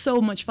 So it was so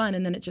much fun,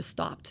 and then it just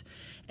stopped.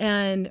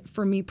 And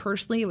for me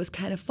personally, it was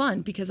kind of fun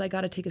because I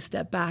got to take a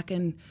step back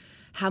and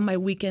have my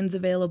weekends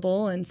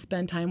available and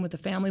spend time with the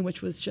family,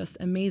 which was just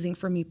amazing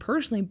for me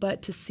personally.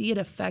 But to see it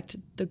affect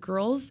the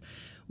girls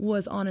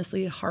was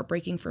honestly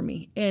heartbreaking for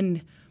me.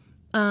 And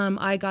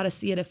I got to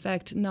see it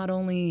affect not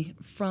only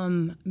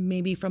from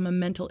a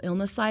mental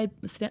illness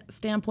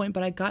standpoint,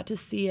 but I got to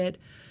see it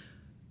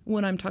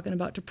when I'm talking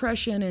about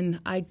depression, and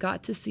I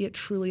got to see it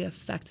truly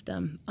affect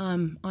them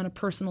on a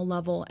personal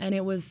level. And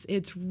it was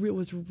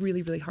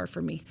really, really hard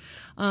for me.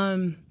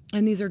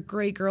 And these are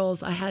great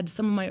girls. I had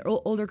some of my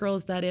older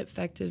girls that it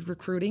affected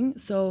recruiting,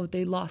 so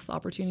they lost the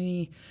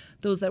opportunity.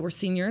 Those that were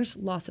seniors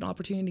lost an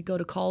opportunity to go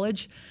to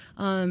college,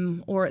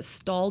 or it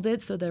stalled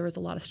it, so there was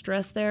a lot of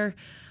stress there.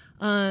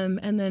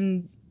 And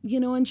then,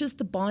 and just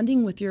the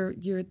bonding with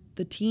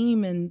the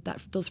team and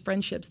those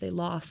friendships they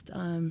lost,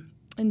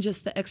 and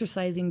just the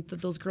exercising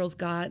that those girls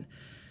got.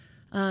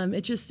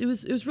 It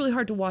was really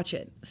hard to watch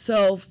it.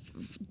 So,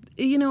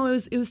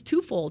 it was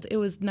twofold. It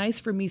was nice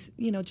for me,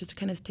 just to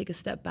kind of take a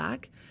step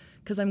back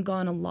because I'm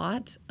gone a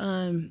lot.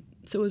 So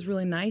it was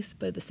really nice,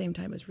 but at the same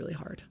time, it was really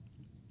hard.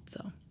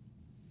 So.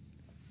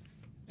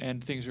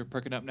 And things are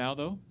perking up now,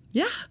 though?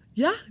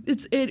 Yeah,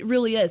 it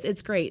really is.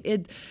 It's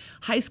great.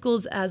 High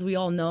schools, as we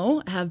all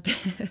know, have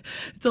been,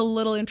 it's a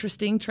little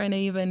interesting trying to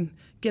even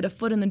get a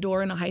foot in the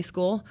door in a high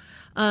school.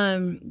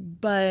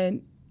 But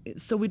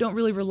so we don't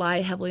really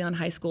rely heavily on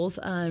high schools.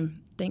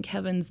 Thank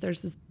heavens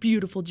there's this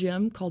beautiful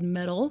gym called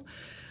Metal.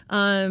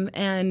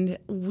 And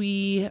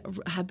we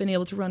have been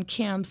able to run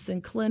camps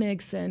and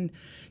clinics and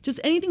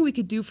just anything we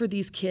could do for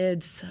these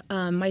kids.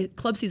 My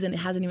club season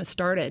hasn't even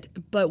started,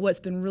 but what's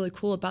been really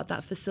cool about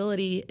that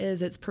facility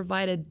is it's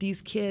provided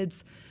these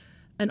kids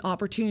an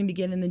opportunity to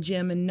get in the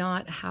gym and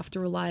not have to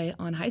rely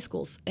on high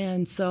schools.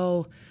 And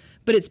so,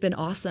 but it's been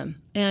awesome.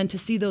 And to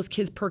see those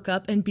kids perk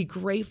up and be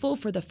grateful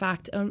for the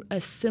fact a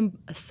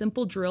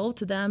simple drill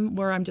to them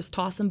where I'm just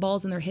tossing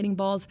balls and they're hitting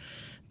balls,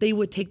 they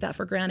would take that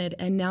for granted.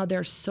 And now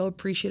they're so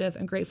appreciative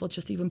and grateful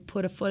just to even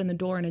put a foot in the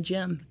door in a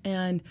gym.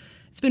 And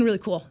it's been really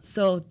cool.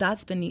 So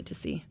that's been neat to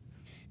see.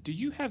 Do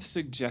you have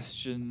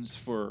suggestions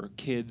for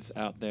kids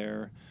out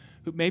there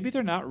who maybe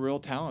they're not real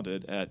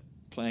talented at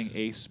playing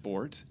a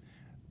sport,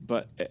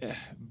 but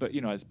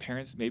as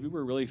parents, maybe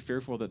we're really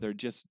fearful that they're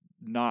just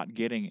not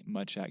getting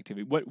much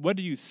activity. What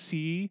do you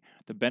see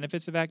the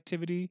benefits of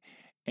activity,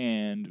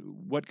 and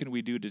what can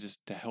we do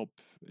to help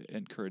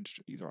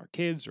encourage either our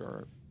kids or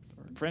our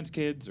friends'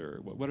 kids, or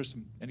what are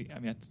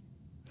that's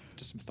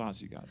just some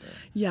thoughts you got there.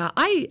 Yeah,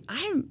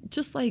 I'm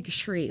just like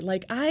Shri.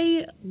 Like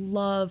I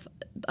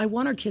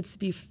want our kids to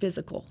be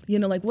physical.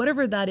 Like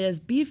whatever that is,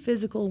 be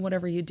physical in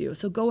whatever you do.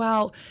 So go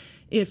out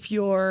if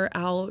you're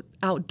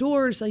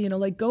outdoors.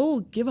 Like go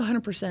give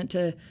 100%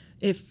 to.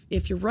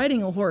 If you're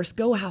riding a horse,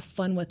 go have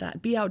fun with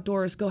that. Be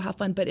outdoors, go have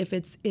fun. But if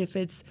it's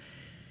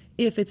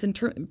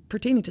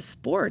pertaining to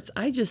sports,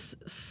 I just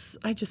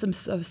am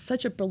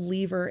such a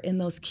believer in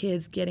those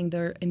kids getting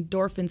their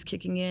endorphins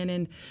kicking in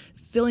and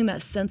feeling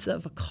that sense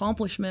of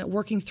accomplishment,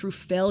 working through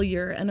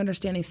failure and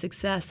understanding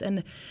success.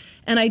 And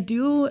I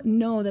do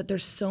know that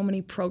there's so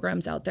many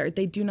programs out there.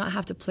 They do not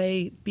have to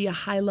be a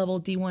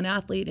high-level D1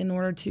 athlete in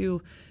order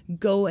to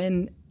go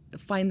and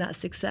find that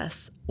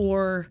success.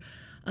 Or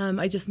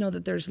I just know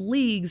that there's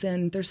leagues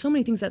and there's so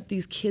many things that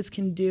these kids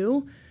can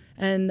do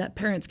and that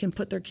parents can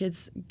put their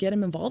kids, get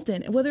them involved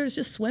in, whether it's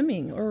just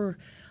swimming or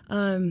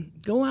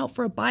go out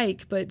for a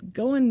bike, but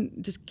go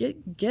and just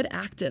get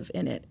active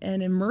in it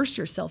and immerse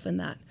yourself in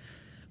that.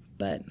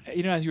 But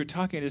as you were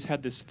talking, I just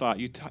had this thought.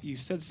 You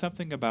said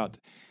something about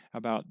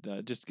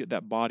just get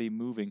that body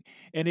moving,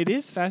 and it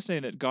is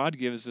fascinating that God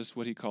gives us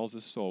what He calls the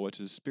soul, which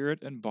is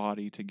spirit and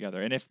body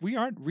together. And if we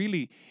aren't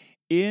really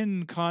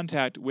in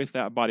contact with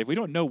that body, if we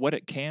don't know what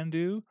it can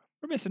do,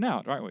 we're missing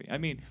out, aren't we? I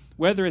mean,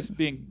 whether it's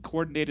being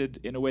coordinated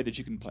in a way that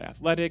you can play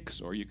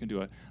athletics, or you can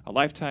do a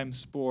lifetime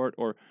sport,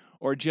 or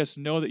just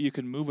know that you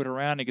can move it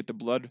around and get the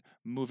blood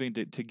moving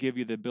to give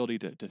you the ability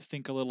to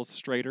think a little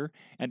straighter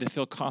and to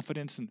feel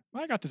confidence. And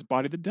I got this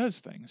body that does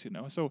things,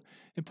 So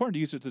important to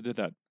use it to do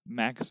that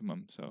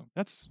maximum. So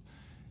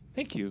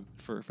thank you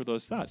for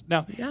those thoughts.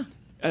 Now, yeah.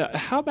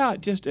 How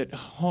about just at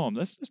home?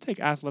 Let's just take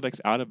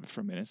athletics out of it for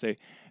a minute and say,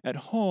 at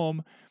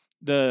home,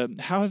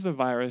 how has the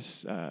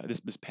virus,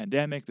 this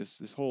pandemic,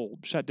 this whole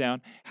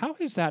shutdown, how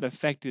has that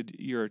affected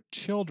your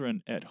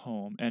children at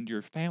home and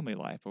your family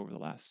life over the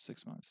last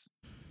 6 months?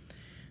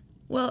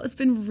 Well, it's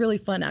been really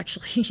fun,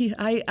 actually.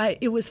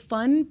 It was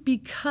fun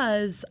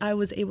because I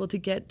was able to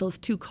get those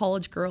 2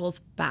 college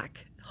girls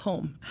back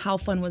home. How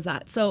fun was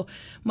that? So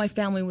my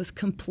family was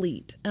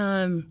complete.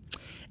 And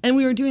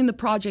we were doing the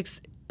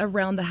projects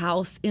around the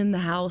house, in the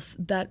house,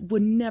 that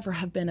would never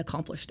have been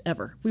accomplished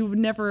ever. We would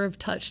never have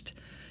touched,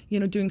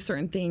 doing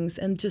certain things.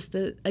 And just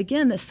the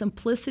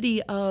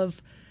simplicity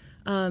of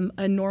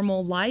a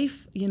normal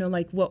life,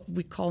 like what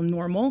we call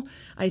normal.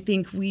 I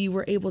think we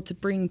were able to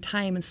bring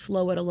time and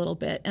slow it a little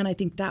bit. And I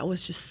think that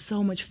was just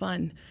so much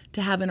fun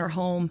to have in our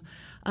home.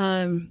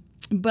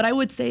 But I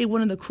would say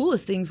one of the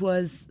coolest things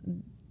was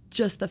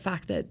just the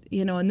fact that,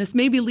 and this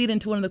maybe lead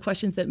into one of the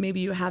questions that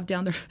maybe you have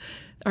down there,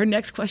 our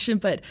next question,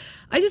 but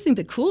I just think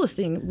the coolest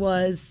thing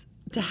was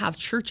to have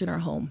church in our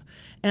home.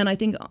 And I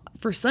think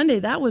for Sunday,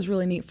 that was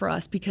really neat for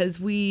us because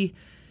we,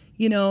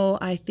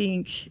 I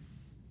think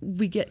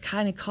we get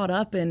kind of caught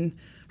up in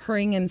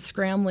hurrying and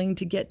scrambling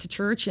to get to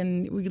church,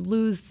 and we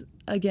lose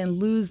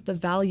the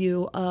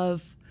value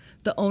of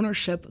the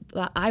ownership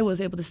that I was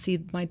able to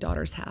see my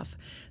daughters have.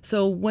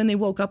 So when they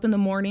woke up in the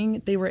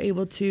morning, they were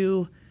able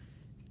to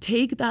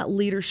take that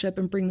leadership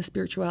and bring the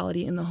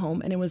spirituality in the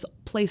home, and it was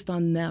placed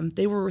on them.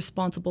 They were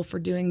responsible for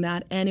doing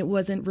that, and it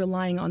wasn't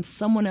relying on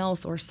someone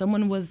else or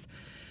someone was,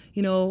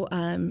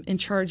 in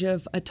charge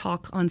of a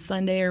talk on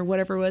Sunday or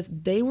whatever it was.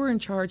 They were in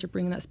charge of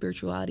bringing that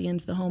spirituality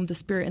into the home, the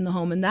spirit in the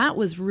home, and that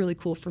was really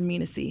cool for me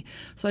to see.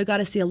 So I got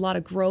to see a lot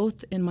of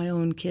growth in my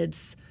own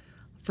kids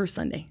for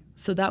Sunday.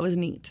 So that was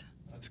neat.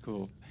 That's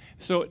cool.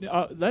 So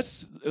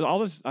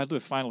I'll do a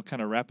final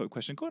kind of wrap-up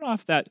question. Going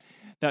off that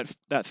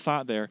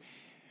thought there,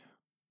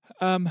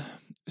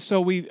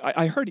 so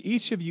I heard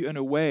each of you in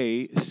a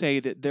way say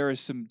that there are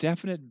some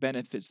definite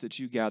benefits that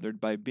you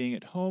gathered by being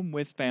at home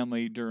with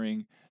family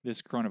during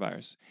this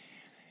coronavirus.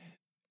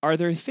 Are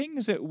there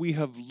things that we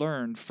have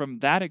learned from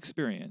that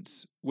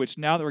experience, which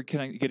now that we're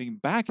kind of getting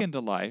back into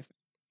life,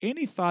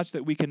 any thoughts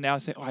that we can now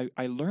say, oh,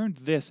 I learned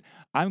this,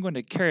 I'm going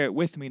to carry it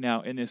with me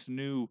now in this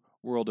new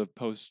world of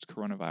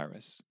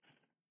post-coronavirus?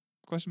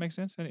 Question makes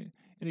sense?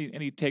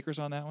 Any takers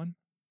on that one?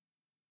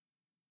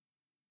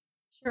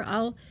 Sure,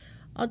 I'll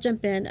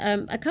jump in.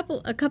 A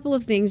couple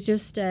of things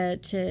just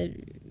to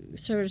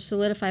sort of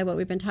solidify what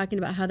we've been talking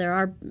about. How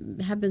there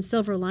have been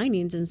silver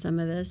linings in some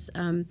of this.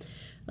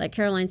 Like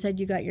Caroline said,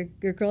 you got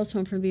your girls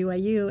home from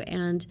BYU,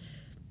 and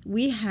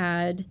we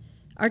had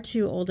our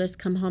two oldest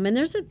come home, and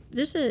there's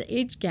an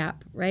age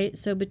gap, right?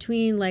 So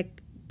between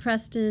like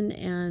Preston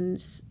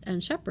and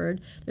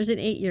Shepherd, there's an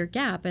 8-year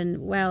gap, and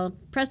while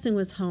Preston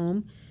was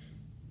home,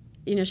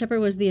 Shepherd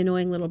was the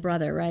annoying little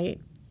brother, right?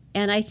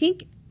 And I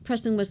think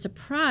Preston was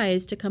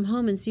surprised to come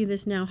home and see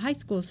this now high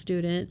school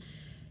student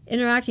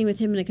interacting with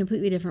him in a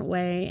completely different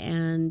way,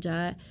 and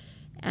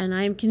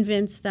I'm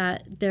convinced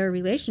that their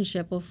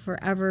relationship will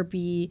forever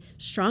be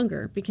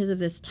stronger because of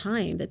this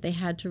time that they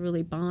had to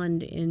really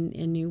bond in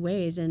new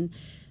ways. And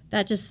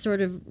that just sort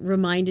of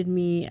reminded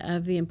me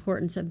of the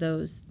importance of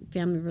those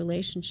family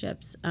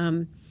relationships.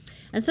 And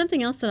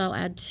something else that I'll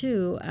add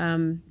too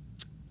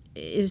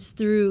is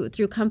through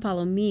Come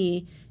Follow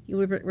Me.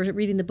 We're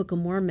reading the Book of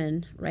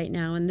Mormon right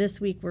now, and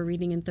this week we're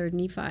reading in 3rd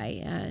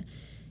Nephi,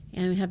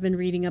 and we have been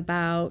reading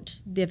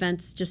about the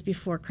events just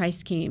before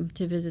Christ came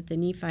to visit the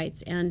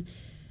Nephites. And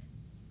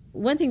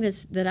one thing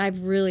that I've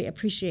really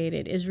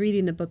appreciated is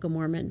reading the Book of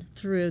Mormon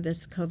through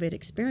this COVID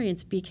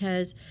experience,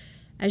 because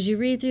as you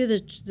read through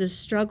the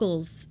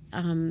struggles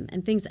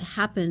and things that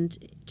happened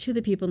to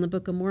the people in the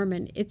Book of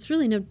Mormon, it's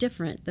really no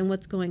different than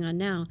what's going on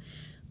now.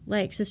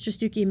 Like Sister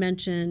Stuckey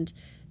mentioned,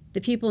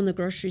 the people in the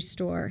grocery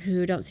store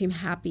who don't seem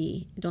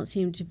happy, don't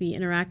seem to be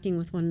interacting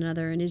with one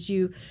another. And as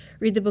you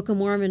read the Book of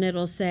Mormon,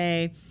 it'll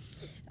say,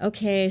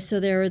 okay, so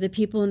there were the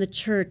people in the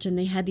church and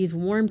they had these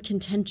warm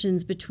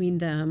contentions between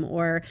them,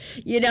 or,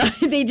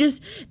 they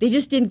just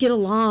didn't get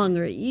along,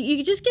 or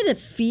you just get a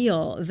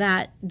feel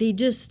that they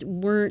just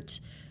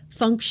weren't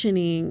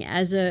functioning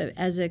as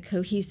a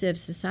cohesive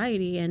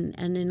society. And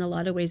in a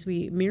lot of ways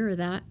we mirror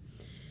that.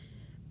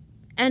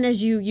 And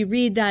as you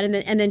read that,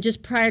 and then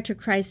just prior to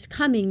Christ's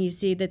coming, you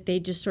see that they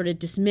just sort of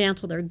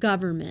dismantle their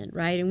government,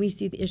 right? And we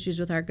see the issues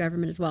with our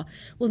government as well.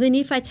 Well, the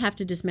Nephites have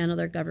to dismantle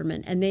their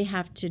government, and they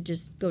have to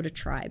just go to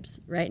tribes,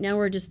 right? Now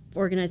we're just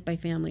organized by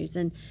families.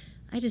 And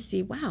I just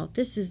see, wow,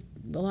 this is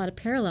a lot of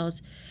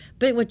parallels.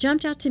 But what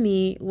jumped out to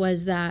me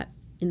was that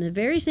in the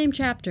very same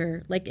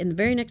chapter, like in the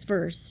very next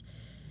verse,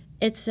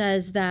 it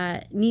says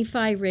that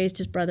Nephi raised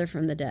his brother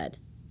from the dead.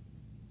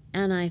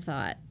 And I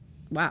thought,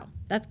 wow,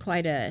 that's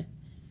quite a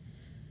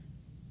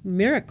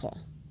miracle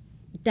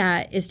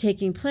that is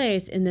taking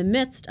place in the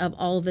midst of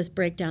all of this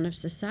breakdown of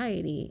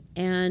society.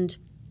 And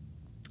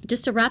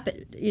just to wrap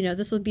it,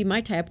 this will be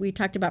my type. We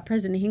talked about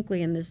President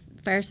Hinckley in this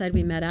fireside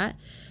we met at.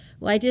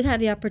 Well, I did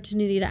have the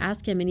opportunity to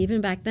ask him, and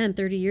even back then,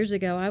 30 years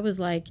ago, I was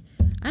like,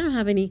 I don't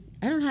have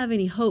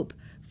any hope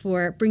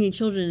for bringing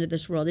children into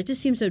this world. It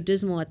just seemed so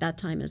dismal at that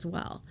time as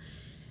well.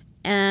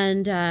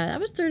 And that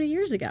was 30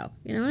 years ago,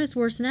 and it's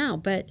worse now.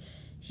 But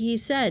he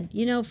said,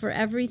 for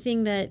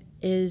everything that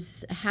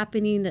is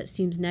happening that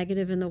seems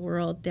negative in the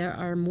world, there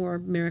are more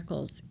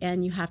miracles,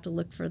 and you have to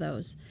look for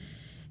those.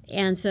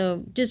 And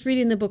so just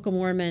reading the Book of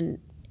Mormon,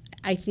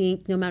 I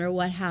think no matter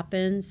what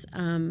happens,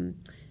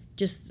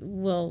 just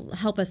will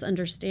help us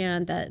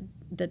understand that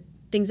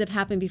things have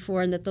happened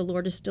before, and that the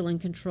Lord is still in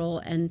control,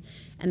 and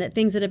that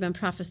things that have been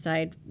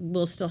prophesied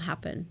will still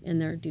happen in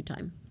their due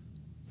time.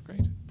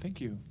 Great. Thank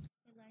you.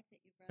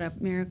 Up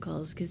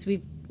miracles, because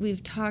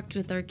we've talked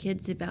with our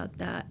kids about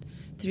that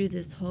through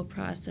this whole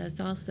process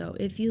also.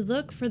 If you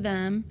look for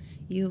them,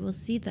 you will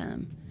see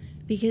them,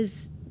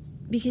 because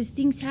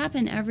things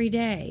happen every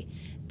day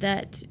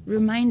that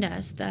remind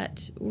us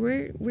that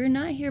we're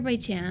not here by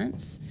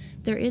chance.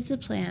 There is a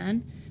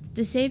plan.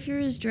 The Savior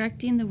is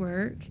directing the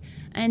work,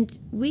 and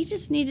we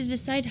just need to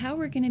decide how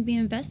we're going to be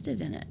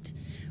invested in it.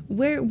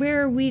 Where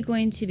are we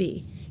going to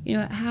be?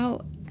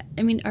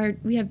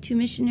 We have 2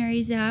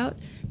 missionaries out.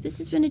 This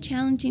has been a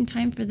challenging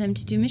time for them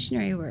to do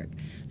missionary work.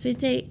 So I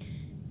say,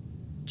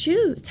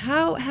 choose.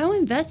 How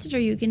invested are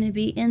you going to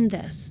be in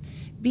this?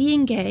 Be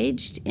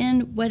engaged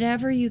in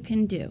whatever you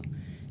can do.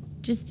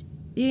 Just,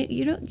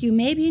 you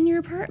may be in your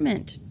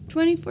apartment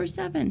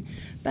 24/7,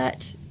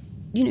 but,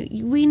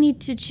 we need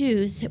to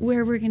choose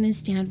where we're going to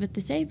stand with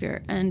the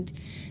Savior. And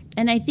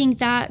I think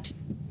that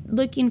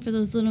looking for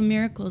those little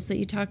miracles that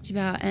you talked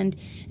about, and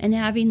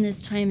having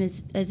this time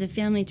as a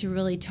family to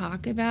really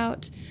talk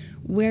about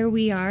where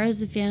we are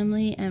as a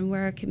family and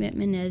where our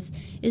commitment is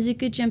a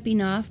good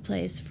jumping off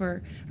place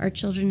for our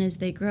children as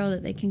they grow,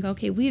 that they can go,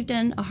 okay, we've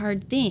done a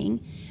hard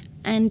thing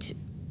and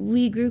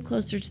we grew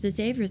closer to the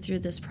Savior through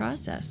this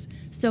process,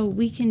 so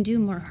we can do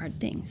more hard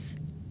things.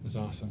 That's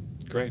awesome.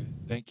 Great.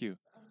 Thank you.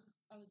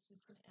 I was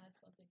just going to add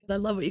something, because I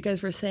love what you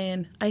guys were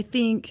saying. I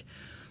think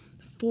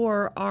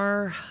for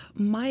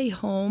my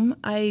home,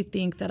 I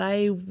think that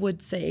I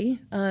would say,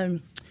 I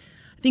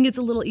think it's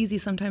a little easy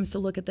sometimes to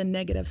look at the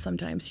negative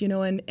sometimes,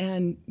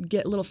 and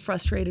get a little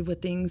frustrated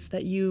with things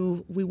that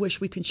we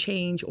wish we could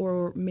change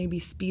or maybe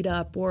speed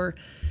up, or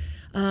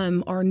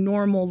our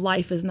normal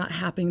life is not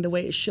happening the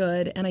way it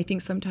should. And I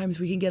think sometimes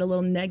we can get a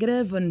little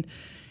negative and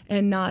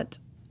not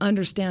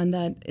understand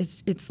that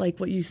it's like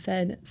what you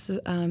said,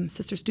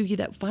 Sister Stuckey,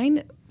 that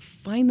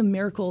find the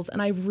miracles.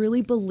 And I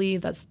really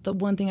believe that's the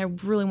one thing I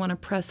really want to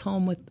press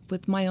home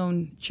with my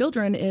own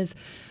children is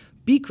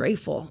be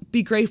grateful,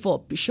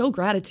 show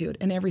gratitude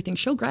in everything.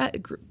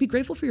 Be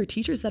grateful for your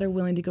teachers that are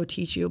willing to go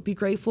teach you. Be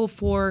grateful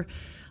for,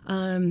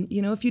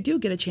 if you do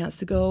get a chance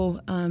to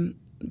go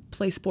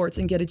play sports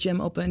and get a gym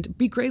opened.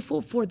 Be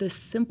grateful for the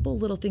simple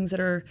little things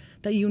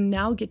that you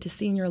now get to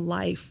see in your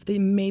life that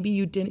maybe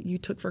you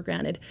took for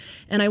granted.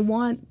 And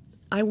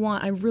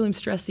I'm really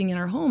stressing in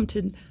our home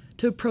to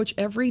approach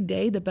every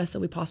day the best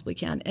that we possibly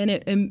can. And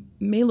it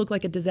may look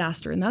like a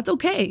disaster, and that's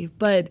okay,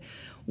 but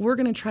we're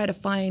going to try to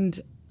find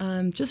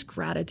just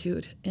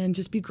gratitude and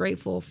just be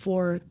grateful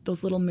for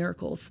those little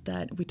miracles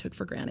that we took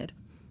for granted.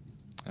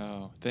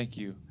 Oh, thank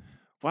you.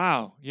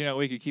 Wow.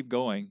 We could keep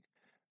going,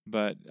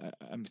 but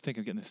I'm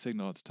thinking of getting the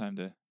signal. It's time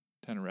to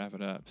wrap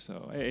it up.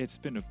 So it's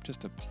been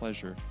just a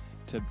pleasure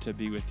to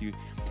be with you.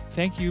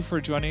 Thank you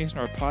for joining us in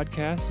our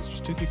podcast,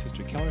 Sister Stuckey,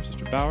 Sister Keller,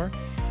 Sister Bauer.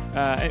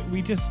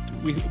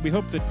 We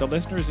hope that the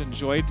listeners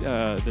enjoyed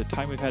the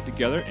time we've had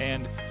together,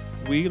 and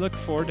we look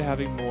forward to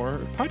having more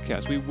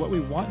podcasts. What we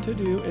want to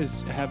do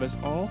is have us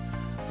all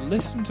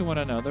listen to one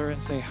another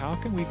and say, how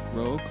can we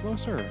grow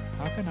closer?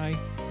 How can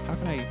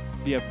I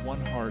be of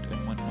one heart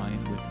and one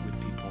mind with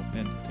people?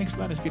 And thanks for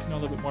letting us get to know a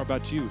little bit more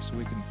about you so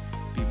we can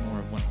be more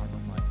of one heart,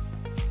 one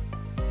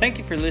mind. Thank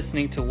you for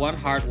listening to One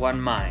Heart, One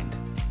Mind.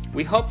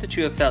 We hope that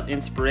you have felt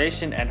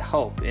inspiration and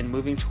hope in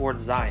moving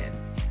towards Zion.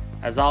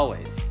 As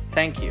always,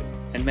 thank you,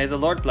 and may the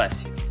Lord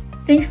bless you.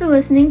 Thanks for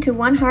listening to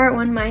One Heart,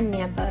 One Mind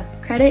Nampa.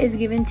 Credit is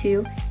given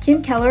to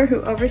Kim Keller,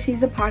 who oversees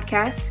the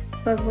podcast,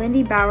 both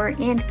Lindy Bauer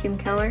and Kim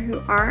Keller, who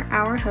are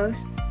our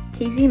hosts,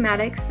 Casey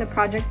Maddox, the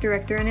project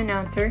director and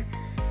announcer,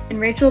 and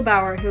Rachel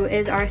Bauer, who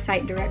is our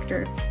site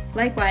director.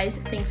 Likewise,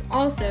 thanks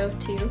also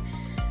to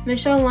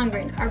Michelle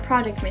Lundgren, our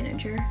project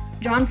manager,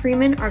 John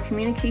Freeman, our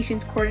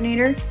communications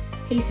coordinator,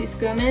 Jesus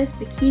Gomez,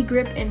 the key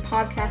grip and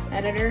podcast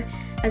editor,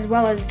 as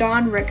well as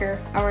Don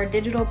Ricker, our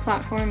digital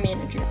platform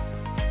manager.